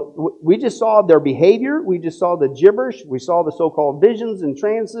 Well, we just saw their behavior. We just saw the gibberish. We saw the so-called visions and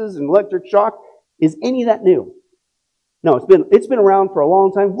trances and electric shock. Is any of that new? No, it's been around for a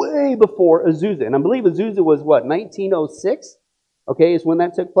long time, way before Azusa. And I believe Azusa was what, 1906? Okay, is when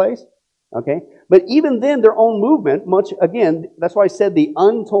that took place. Okay, but even then, their own movement, again, that's why I said the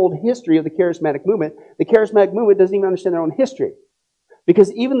untold history of the charismatic movement. The charismatic movement doesn't even understand their own history.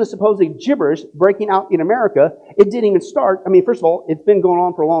 Because even the supposed gibberish breaking out in America, it didn't even start. I mean, first of all, it's been going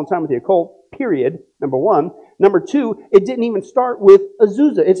on for a long time with the occult, period, number one. Number two, it didn't even start with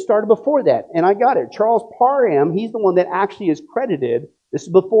Azusa. It started before that. And I got it. Charles Parham, he's the one that actually is credited, this is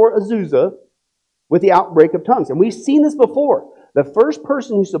before Azusa, with the outbreak of tongues. And we've seen this before. The first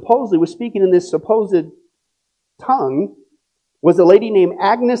person who supposedly was speaking in this supposed tongue was a lady named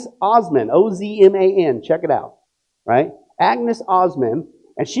Agnes Ozman, O-Z-M-A-N. Check it out, right? Agnes Ozman,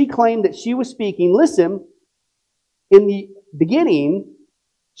 and she claimed that she was speaking, listen, in the beginning,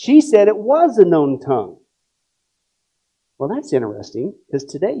 she said it was a known tongue. Well, that's interesting, because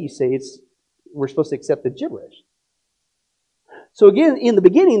today you say we're supposed to accept the gibberish. So again, in the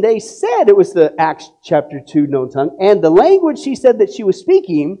beginning, they said it was the Acts chapter 2 known tongue, and the language she said that she was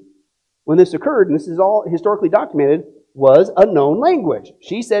speaking when this occurred, and this is all historically documented, was a known language.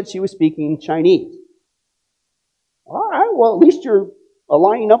 She said she was speaking Chinese. All right, well, at least you're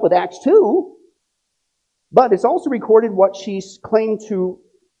aligning up with Acts 2. But it's also recorded what she claimed to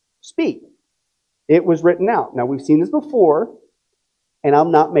speak. It was written out. Now, we've seen this before, and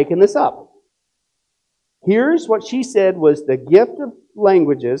I'm not making this up. Here's what she said was the gift of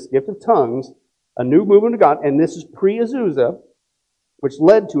languages, gift of tongues, a new movement of God, and this is pre-Azusa, which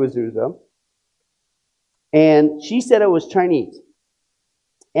led to Azusa. And she said it was Chinese.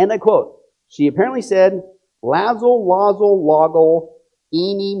 And I quote, she apparently said, Lazzle, lazzle, loggle,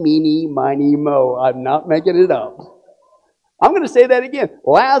 eeny, meeny, miny, mo. I'm not making it up. I'm going to say that again.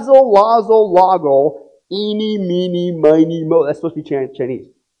 Lazzle, lazzle, loggle, eeny, meeny, miny, mo. That's supposed to be Chinese.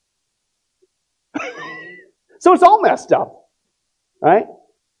 So it's all messed up. Right?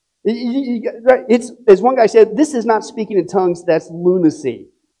 It's, as one guy said, this is not speaking in tongues, that's lunacy.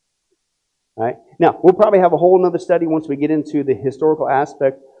 Right? Now, we'll probably have a whole other study once we get into the historical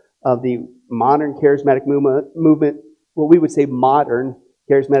aspect of the modern charismatic movement, what we would say modern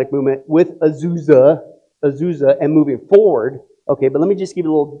charismatic movement with Azusa and moving forward. Okay, but let me just give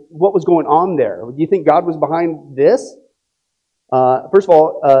you a little, what was going on there? Do you think God was behind this? First of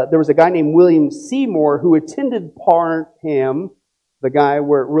all, there was a guy named William Seymour who attended Parham, the guy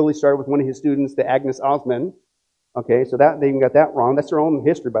where it really started with one of his students, the Agnes Ozman. Okay, so that they even got that wrong. That's their own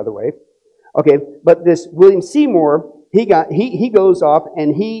history, by the way. Okay, but this William Seymour, he goes off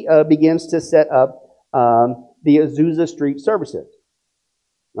and he begins to set up the Azusa Street services.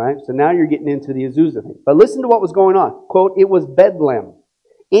 Right? So now you're getting into the Azusa thing. But listen to what was going on. Quote, it was bedlam.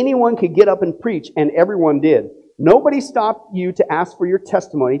 Anyone could get up and preach, and everyone did. Nobody stopped you to ask for your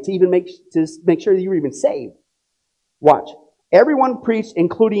testimony to even make sure that you were even saved. Watch. Everyone preached,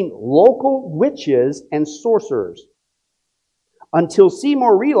 including local witches and sorcerers, until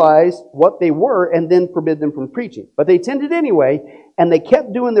Seymour realized what they were and then forbid them from preaching. But they attended anyway, and they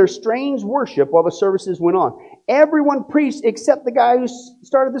kept doing their strange worship while the services went on. Everyone preached except the guy who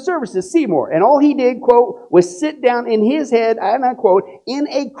started the services, Seymour. And all he did, quote, was sit down in his head, and I quote, in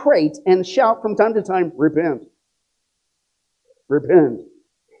a crate and shout from time to time, repent. Repent.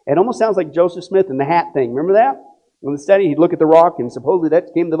 It almost sounds like Joseph Smith and the hat thing. Remember that? In the study, he'd look at the rock, and supposedly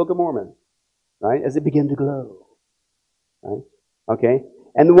that became the Book of Mormon. Right? As it began to glow. Right? Okay?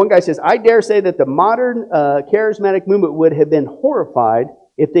 And the one guy says, I dare say that the modern charismatic movement would have been horrified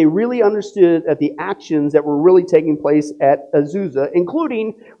if they really understood that the actions that were really taking place at Azusa,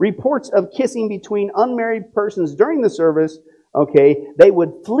 including reports of kissing between unmarried persons during the service, okay, they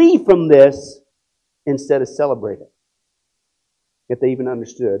would flee from this instead of celebrate it. If they even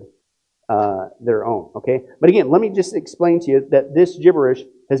understood their own, okay? But again, let me just explain to you that this gibberish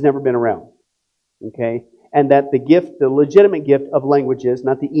has never been around, okay? And that the gift, the legitimate gift of languages,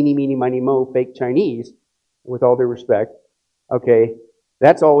 not the eeny, meeny, miny, mo, fake Chinese, with all due respect, okay,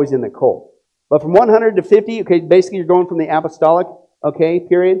 that's always in the cult. But from 100 to 50, okay, basically you're going from the apostolic, okay,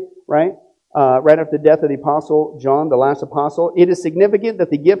 period, right? Right after the death of the apostle John, the last apostle. It is significant that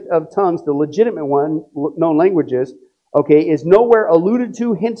the gift of tongues, the legitimate one, known languages, okay, is nowhere alluded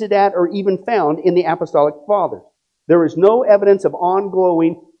to, hinted at, or even found in the apostolic fathers. There is no evidence of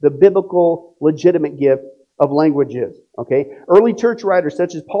ongoing the biblical legitimate gift of languages. Okay, early church writers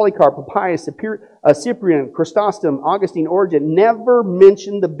such as Polycarp, Papias, Cyprian, Chrysostom, Augustine, Origen never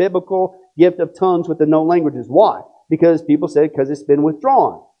mentioned the biblical gift of tongues with the known languages. Why? Because people said because it's been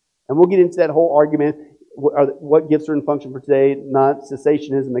withdrawn. And we'll get into that whole argument, what gifts are in function for today, not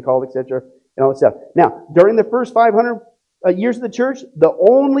cessationism, they call it, etc., and all that stuff. Now, during the first 500 years of the church, the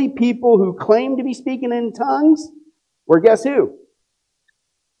only people who claimed to be speaking in tongues were, guess who?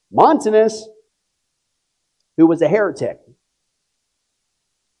 Montanus, who was a heretic.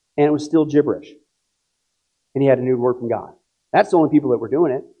 And it was still gibberish. And he had a new word from God. That's the only people that were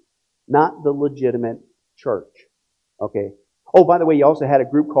doing it, not the legitimate church. Okay. Oh, by the way, you also had a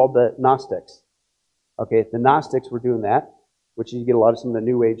group called the Gnostics. Okay, the Gnostics were doing that, which you get a lot of some of the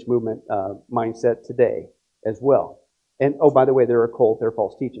New Age movement mindset today as well. And, oh, by the way, they're a cult, they're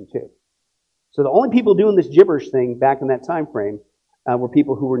false teaching too. So the only people doing this gibberish thing back in that time frame were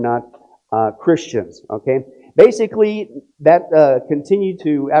people who were not Christians. Okay, basically that continued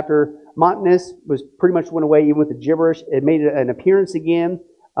to, after Montanus was pretty much went away, even with the gibberish, it made an appearance again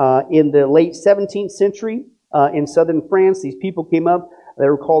in the late 17th century in southern France. These people came up. They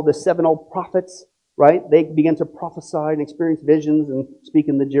were called the Seven Old Prophets. Right? They began to prophesy and experience visions and speak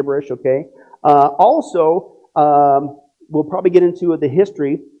in the gibberish. Okay. Also, we'll probably get into the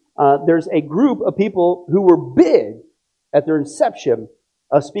history. There's a group of people who were big at their inception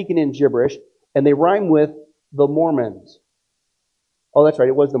of speaking in gibberish, and they rhyme with the Mormons. Oh, that's right.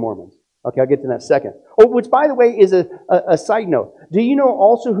 It was the Mormons. Okay, I'll get to that in a second. Oh, which, by the way, is a side note. Do you know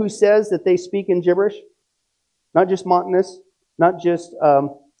also who says that they speak in gibberish? Not just Montanus, not just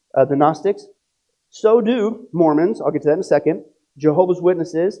the Gnostics. So do Mormons, I'll get to that in a second, Jehovah's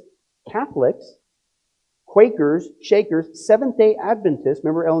Witnesses, Catholics, Quakers, Shakers, Seventh-day Adventists,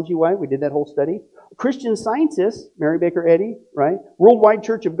 remember Ellen G. White? We did that whole study. Christian Scientists, Mary Baker Eddy, right? Worldwide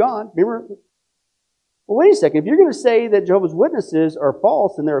Church of God, remember? Well, wait a second. If you're going to say that Jehovah's Witnesses are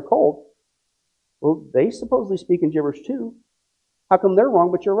false and they're a cult, well, they supposedly speak in gibberish too. How come they're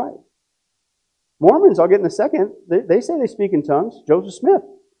wrong but you're right? Mormons, I'll get in a second, they say they speak in tongues. Joseph Smith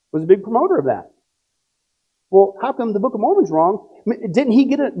was a big promoter of that. Well, how come the Book of Mormon's wrong? Didn't he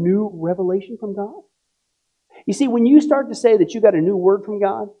get a new revelation from God? You see, when you start to say that you got a new word from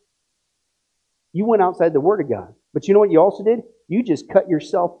God, you went outside the Word of God. But you know what you also did? You just cut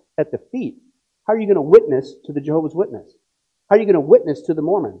yourself at the feet. How are you going to witness to the Jehovah's Witness? How are you going to witness to the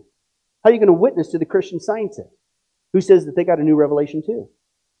Mormon? How are you going to witness to the Christian Scientist who says that they got a new revelation too?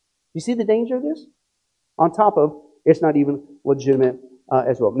 You see the danger of this? On top of, it's not even legitimate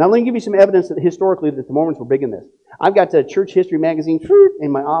as well. Now, let me give you some evidence that historically that the Mormons were big in this. I've got the Church History magazine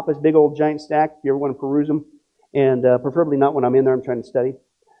in my office, big old giant stack, if you ever want to peruse them, and preferably not when I'm in there, I'm trying to study.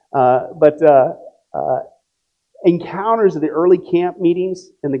 Encounters of the early camp meetings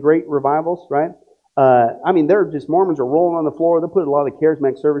and the great revivals, right? I mean, they're just, Mormons are rolling on the floor. They put a lot of the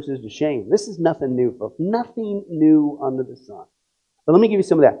charismatic services to shame. This is nothing new, folks. Nothing new under the sun. But let me give you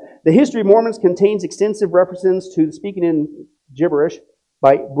some of that. The History of Mormons contains extensive references to speaking in gibberish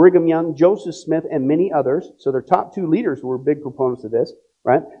by Brigham Young, Joseph Smith, and many others. So their top two leaders were big proponents of this,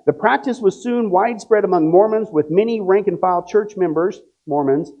 right? The practice was soon widespread among Mormons, with many rank-and-file church members,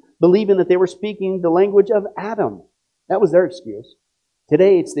 Mormons, believing that they were speaking the language of Adam. That was their excuse.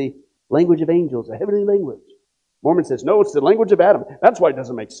 Today, it's the language of angels, a heavenly language. Mormon says, no, it's the language of Adam. That's why it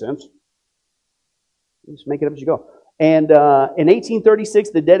doesn't make sense. You just make it up as you go. And in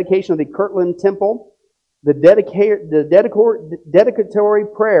 1836, the dedication of the Kirtland Temple, the dedicatory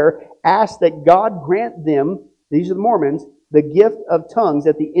prayer asked that God grant them, these are the Mormons, the gift of tongues.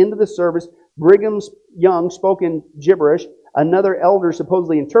 At the end of the service, Brigham Young spoke in gibberish. Another elder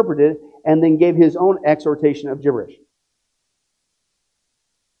supposedly interpreted and then gave his own exhortation of gibberish.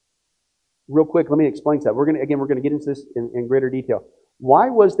 Real quick, let me explain that. We're going to get into this in greater detail.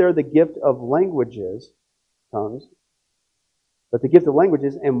 Why was there the gift of languages, tongues, but the gift of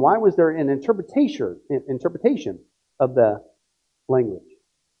languages, and why was there an interpretation of the language,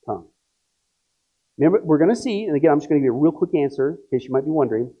 tongue? Remember, we're going to see, and again, I'm just going to give you a real quick answer in case you might be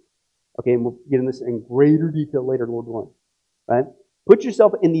wondering. Okay, and we'll get into this in greater detail later, Lord willing. Right? Put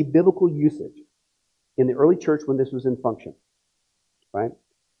yourself in the biblical usage in the early church when this was in function. Right?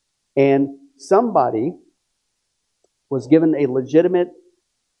 And somebody was given a legitimate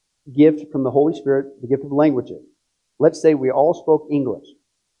gift from the Holy Spirit, the gift of languages. Let's say we all spoke English,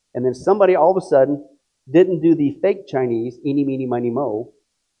 and then somebody all of a sudden didn't do the fake Chinese, eeny, meeny, miny, mo,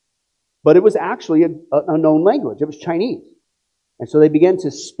 but it was actually a known language. It was Chinese. And so they began to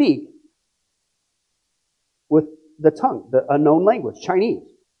speak with the tongue, the unknown language, Chinese.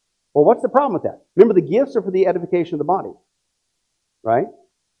 Well, what's the problem with that? Remember, the gifts are for the edification of the body, right?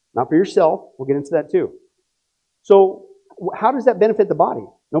 Not for yourself. We'll get into that too. So how does that benefit the body?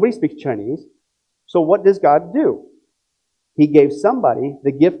 Nobody speaks Chinese. So what does God do? He gave somebody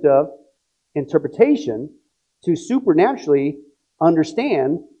the gift of interpretation to supernaturally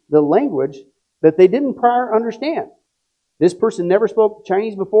understand the language that they didn't prior understand. This person never spoke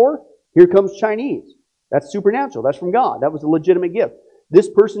Chinese before. Here comes Chinese. That's supernatural. That's from God. That was a legitimate gift. This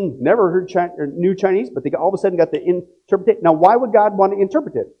person never knew Chinese, but they all of a sudden got the interpretation. Now, why would God want to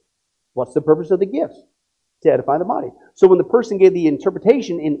interpret it? What's the purpose of the gifts? To edify the body. So when the person gave the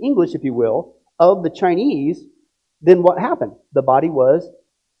interpretation in English, if you will, of the Chinese, then what happened? The body was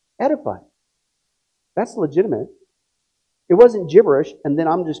edified. That's legitimate. It wasn't gibberish, and then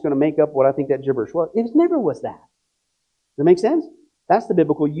I'm just going to make up what I think that gibberish was. It never was that. Does that make sense? That's the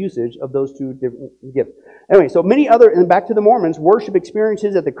biblical usage of those two different gifts. Anyway, so many other, and back to the Mormons, worship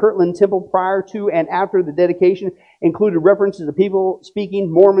experiences at the Kirtland Temple prior to and after the dedication included references to people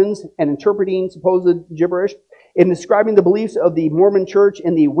speaking Mormons and interpreting supposed gibberish. In describing the beliefs of the Mormon Church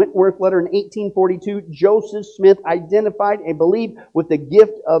in the Wentworth letter in 1842, Joseph Smith identified a belief with the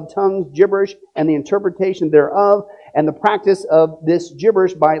gift of tongues, gibberish, and the interpretation thereof, and the practice of this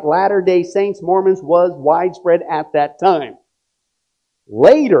gibberish by Latter-day Saints Mormons was widespread at that time.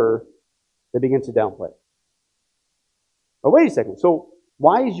 Later, they begin to downplay it. But wait a second. So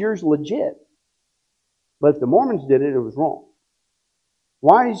why is yours legit? But if the Mormons did it, it was wrong.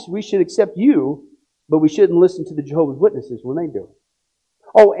 Why is we should accept you, but we shouldn't listen to the Jehovah's Witnesses when they do it?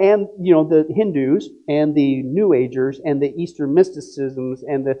 Oh, and, the Hindus and the New Agers and the Eastern mysticisms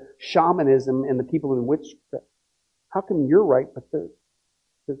and the shamanism and the people in witchcraft. How come you're right, but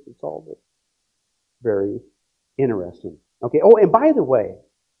it's all very interesting. Okay. Oh, and by the way,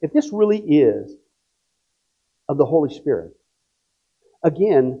 if this really is of the Holy Spirit,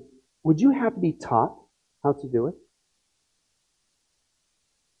 again, would you have to be taught how to do it?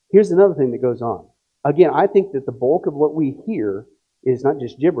 Here's another thing that goes on. Again, I think that the bulk of what we hear is not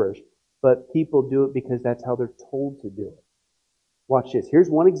just gibberish, but people do it because that's how they're told to do it. Watch this. Here's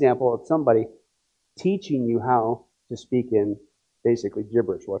one example of somebody teaching you how to speak in basically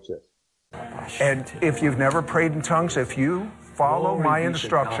gibberish. Watch this. And if you've never prayed in tongues, if you follow my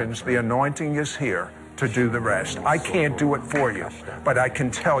instructions, the anointing is here to do the rest. I can't do it for you, but I can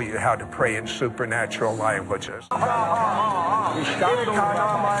tell you how to pray in supernatural languages. I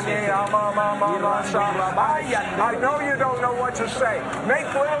know you don't know what to say. Make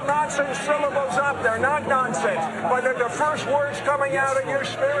little nonsense syllables up. They're not nonsense, but they're the first words coming out of your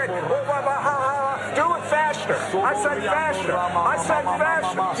spirit. Do it faster. I said faster. I said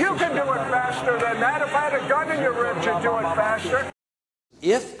faster. You can do it faster than that. If I had a gun in your ribs, you'd do it faster.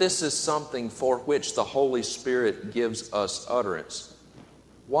 If this is something for which the Holy Spirit gives us utterance,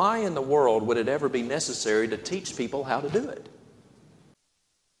 why in the world would it ever be necessary to teach people how to do it?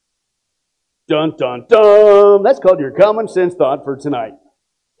 Dun, dun, dun. That's called your common sense thought for tonight.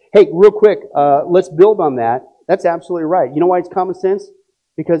 Hey, real quick, let's build on that. That's absolutely right. You know why it's common sense?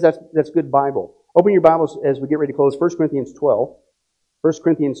 Because that's good Bible. Open your Bibles as we get ready to close. 1 Corinthians 12. 1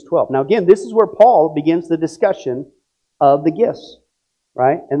 Corinthians 12. Now again, this is where Paul begins the discussion of the gifts.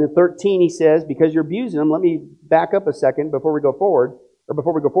 Right? And then 13, he says, because you're abusing them, let me back up a second before we go forward.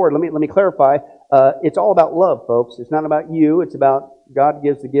 Let me clarify. It's all about love, folks. It's not about you. It's about God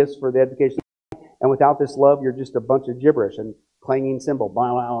gives the gifts for the edification. And without this love, you're just a bunch of gibberish and clanging cymbal.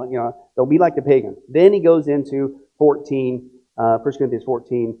 They'll be like the pagans. Then he goes into 1 Corinthians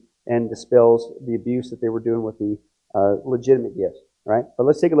 14, and dispels the abuse that they were doing with the legitimate gifts. Right? But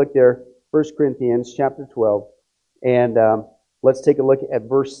let's take a look there. 1 Corinthians chapter 12. And let's take a look at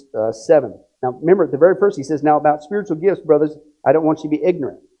verse 7. Now, remember, at the very first, he says, now about spiritual gifts, brothers, I don't want you to be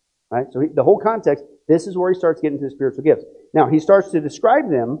ignorant. Right? So the whole context, this is where he starts getting to the spiritual gifts. Now, he starts to describe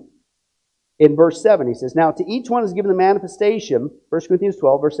them in verse 7. He says, now to each one is given the manifestation, 1 Corinthians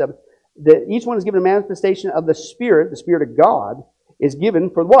 12, verse 7, that each one is given a manifestation of the Spirit of God, is given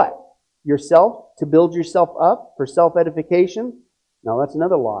for what? Yourself, to build yourself up, for self-edification? No, that's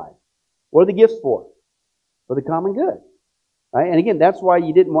another lie. What are the gifts for? For the common good. Right? And again, that's why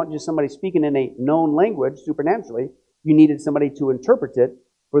you didn't want just somebody speaking in a known language supernaturally. You needed somebody to interpret it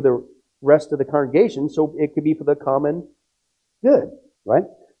for the rest of the congregation, so it could be for the common good. Right?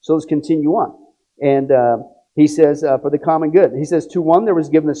 So let's continue on. And he says, for the common good. He says, to one there was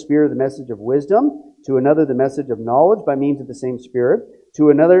given the Spirit of the message of wisdom, to another the message of knowledge by means of the same Spirit, to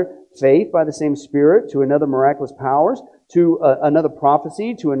another faith by the same Spirit, to another miraculous powers, to another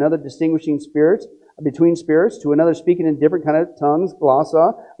prophecy, to another distinguishing spirits, between spirits, to another speaking in different kind of tongues,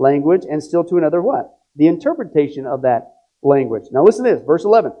 glossa, language, and still to another what? The interpretation of that language. Now listen to this, verse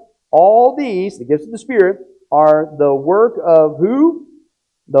 11. All these, the gifts of the Spirit, are the work of who?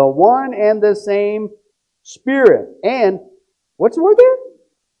 The one and the same Spirit. And, what's the word there?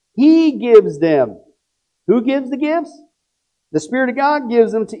 He gives them. Who gives the gifts? The Spirit of God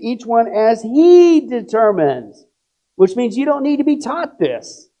gives them to each one as He determines. Which means you don't need to be taught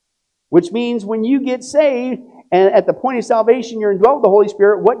this. Which means when you get saved, and at the point of salvation you're indwelt with the Holy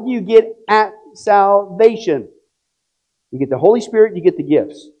Spirit, what do you get at salvation? You get the Holy Spirit, you get the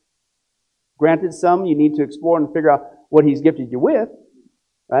gifts. Granted, some you need to explore and figure out what He's gifted you with,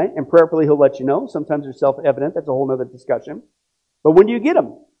 right? And prayerfully He'll let you know. Sometimes they're self-evident. That's a whole other discussion. But when do you get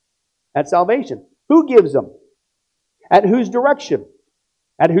them? At salvation. Who gives them? At whose direction?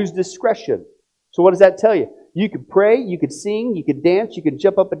 At whose discretion? So what does that tell you? You could pray, you could sing, you could dance, you could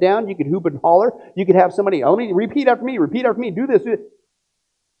jump up and down, you could hoop and holler, you could have somebody, oh, repeat after me, do this.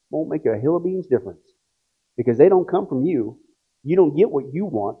 Won't make a hill of beans difference. Because they don't come from you. You don't get what you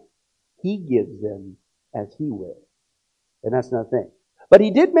want. He gives them as He will. And that's not a thing. But He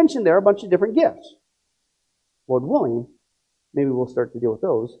did mention there a bunch of different gifts. Lord willing, maybe we'll start to deal with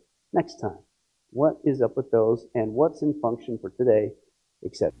those next time. What is up with those and what's in function for today,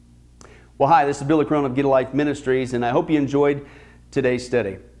 etc. Well, hi, this is Billy Crone of Get a Life Ministries, and I hope you enjoyed today's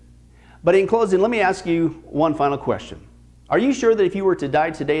study. But in closing, let me ask you one final question. Are you sure that if you were to die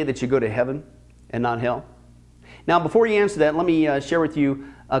today that you go to heaven and not hell? Now, before you answer that, let me share with you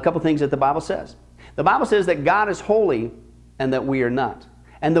a couple things that the Bible says. The Bible says that God is holy and that we are not.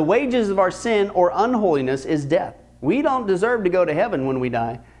 And the wages of our sin or unholiness is death. We don't deserve to go to heaven when we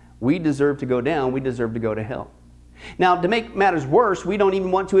die. We deserve to go down. We deserve to go to hell. Now, to make matters worse, we don't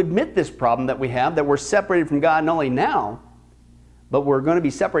even want to admit this problem that we have, that we're separated from God not only now, but we're going to be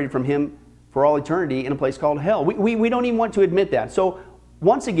separated from Him for all eternity in a place called hell. We don't even want to admit that. So,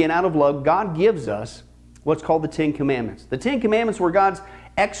 once again, out of love, God gives us what's called the Ten Commandments. The Ten Commandments were God's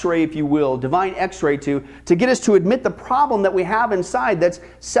x-ray, if you will, divine x-ray to get us to admit the problem that we have inside that's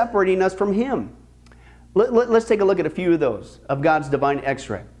separating us from Him. Let's take a look at a few of those, of God's divine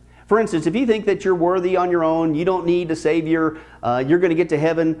x-ray. For instance, if you think that you're worthy on your own, you don't need a Savior, you're going to get to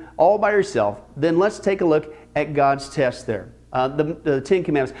heaven all by yourself, then let's take a look at God's test there. The Ten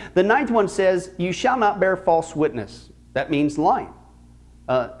Commandments. The ninth one says, you shall not bear false witness. That means lying.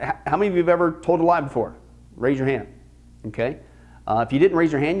 How many of you have ever told a lie before? Raise your hand. Okay? If you didn't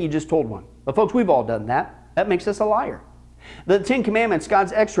raise your hand, you just told one. But folks, we've all done that. That makes us a liar. The Ten Commandments,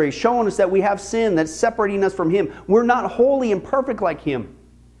 God's x-ray, showing us that we have sin that's separating us from Him. We're not holy and perfect like Him.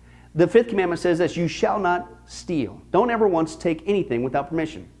 The fifth commandment says this, you shall not steal. Don't ever once take anything without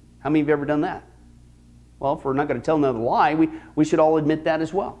permission. How many of you have ever done that? Well, if we're not going to tell another lie, we should all admit that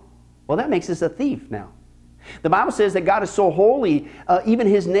as well. Well, that makes us a thief now. The Bible says that God is so holy, even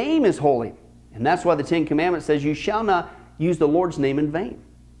His name is holy. And that's why the Ten Commandments says you shall not use the Lord's name in vain.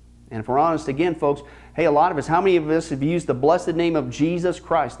 And if we're honest again, folks, hey, a lot of us, how many of us have used the blessed name of Jesus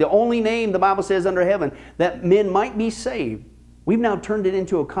Christ, the only name the Bible says under heaven that men might be saved? We've now turned it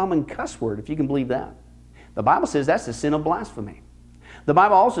into a common cuss word, if you can believe that. The Bible says that's the sin of blasphemy. The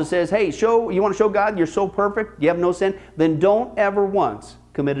Bible also says, hey, you want to show God you're so perfect, you have no sin, then don't ever once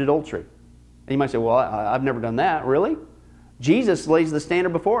commit adultery. And you might say, well, I've never done that. Really? Jesus lays the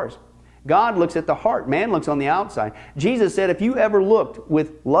standard before us. God looks at the heart. Man looks on the outside. Jesus said, if you ever looked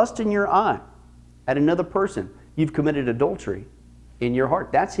with lust in your eye at another person, you've committed adultery in your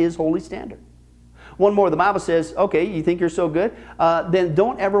heart. That's His holy standard. One more, the Bible says, okay, you think you're so good? Then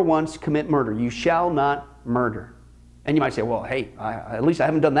don't ever once commit murder. You shall not murder. And you might say, well, hey, at least I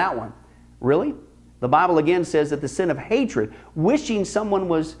haven't done that one. Really? The Bible again says that the sin of hatred, wishing someone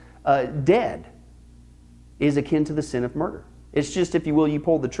was dead, is akin to the sin of murder. It's just, if you will, you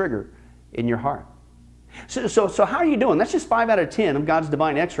pull the trigger in your heart. So how are you doing? That's just 5 out of 10 of God's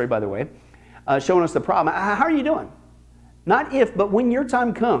divine x-ray, by the way, showing us the problem. How are you doing? Not if, but when your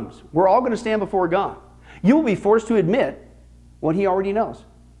time comes, we're all going to stand before God. You will be forced to admit what He already knows.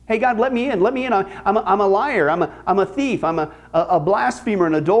 Hey, God, let me in. Let me in. I'm a liar. I'm a thief. I'm a blasphemer,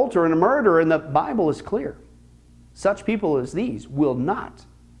 an adulterer, and a murderer. And the Bible is clear. Such people as these will not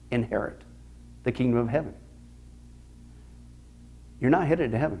inherit the kingdom of heaven. You're not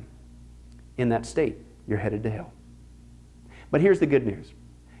headed to heaven. In that state, you're headed to hell. But here's the good news.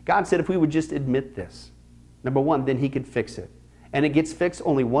 God said if we would just admit this, number one, then He could fix it. And it gets fixed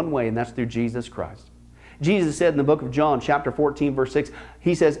only one way, and that's through Jesus Christ. Jesus said in the book of John, chapter 14, verse 6,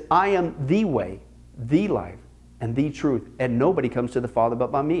 He says, I am the way, the life, and the truth, and nobody comes to the Father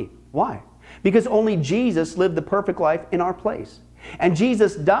but by me. Why? Because only Jesus lived the perfect life in our place. And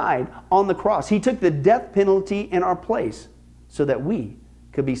Jesus died on the cross. He took the death penalty in our place so that we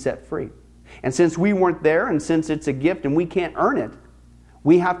could be set free. And since we weren't there, and since it's a gift and we can't earn it,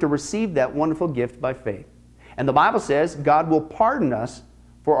 we have to receive that wonderful gift by faith. And the Bible says God will pardon us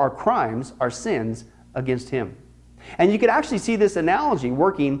for our crimes, our sins against Him. And you could actually see this analogy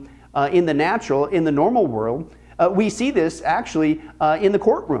working in the natural, in the normal world. We see this actually in the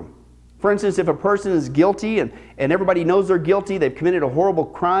courtroom. For instance, if a person is guilty and everybody knows they're guilty, they've committed a horrible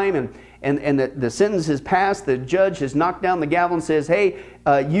crime, and the sentence has passed, the judge has knocked down the gavel and says, hey,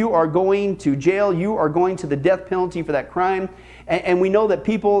 you are going to jail, you are going to the death penalty for that crime. And we know that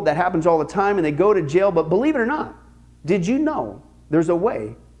people, that happens all the time, and they go to jail. But believe it or not, did you know there's a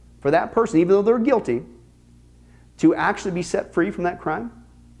way for that person, even though they're guilty, to actually be set free from that crime?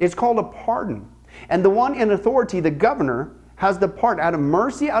 It's called a pardon. And the one in authority, the governor, has the part out of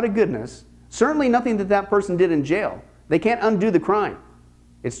mercy, out of goodness. Certainly nothing that person did in jail. They can't undo the crime.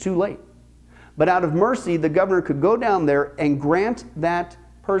 It's too late. But out of mercy, the governor could go down there and grant that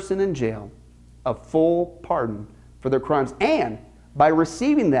person in jail a full pardon for their crimes. And by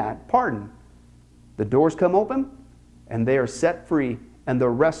receiving that pardon, the doors come open and they are set free and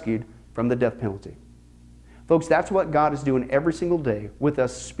they're rescued from the death penalty. Folks, that's what God is doing every single day with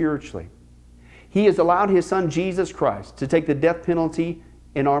us spiritually. He has allowed His Son, Jesus Christ, to take the death penalty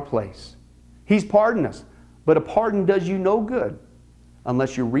in our place. He's pardoned us. But a pardon does you no good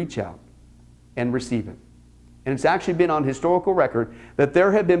unless you reach out and receive it. And it's actually been on historical record that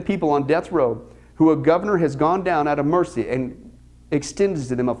there have been people on death row who a governor has gone down out of mercy and extended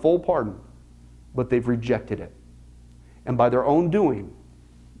to them a full pardon, but they've rejected it. And by their own doing,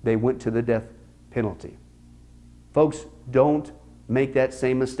 they went to the death penalty. Folks, don't make that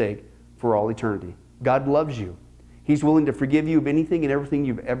same mistake for all eternity. God loves you. He's willing to forgive you of anything and everything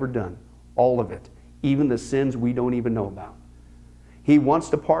you've ever done. All of it. Even the sins we don't even know about. He wants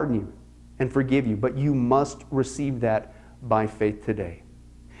to pardon you and forgive you, but you must receive that by faith today.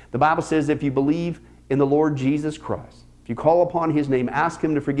 The Bible says if you believe in the Lord Jesus Christ, if you call upon His name, ask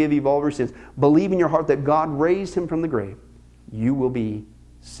Him to forgive you of all your sins, believe in your heart that God raised Him from the grave, you will be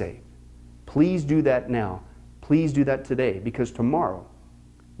saved. Please do that now. Please do that today, because tomorrow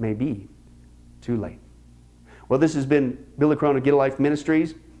may be too late. Well, this has been Billy Crone of Get a Life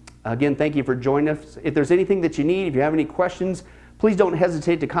Ministries. Again, thank you for joining us. If there's anything that you need, if you have any questions, please don't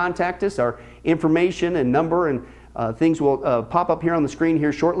hesitate to contact us. Our information and number and things will pop up here on the screen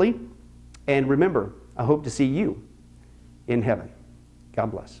here shortly. And remember, I hope to see you in heaven.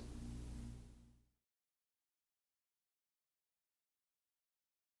 God bless.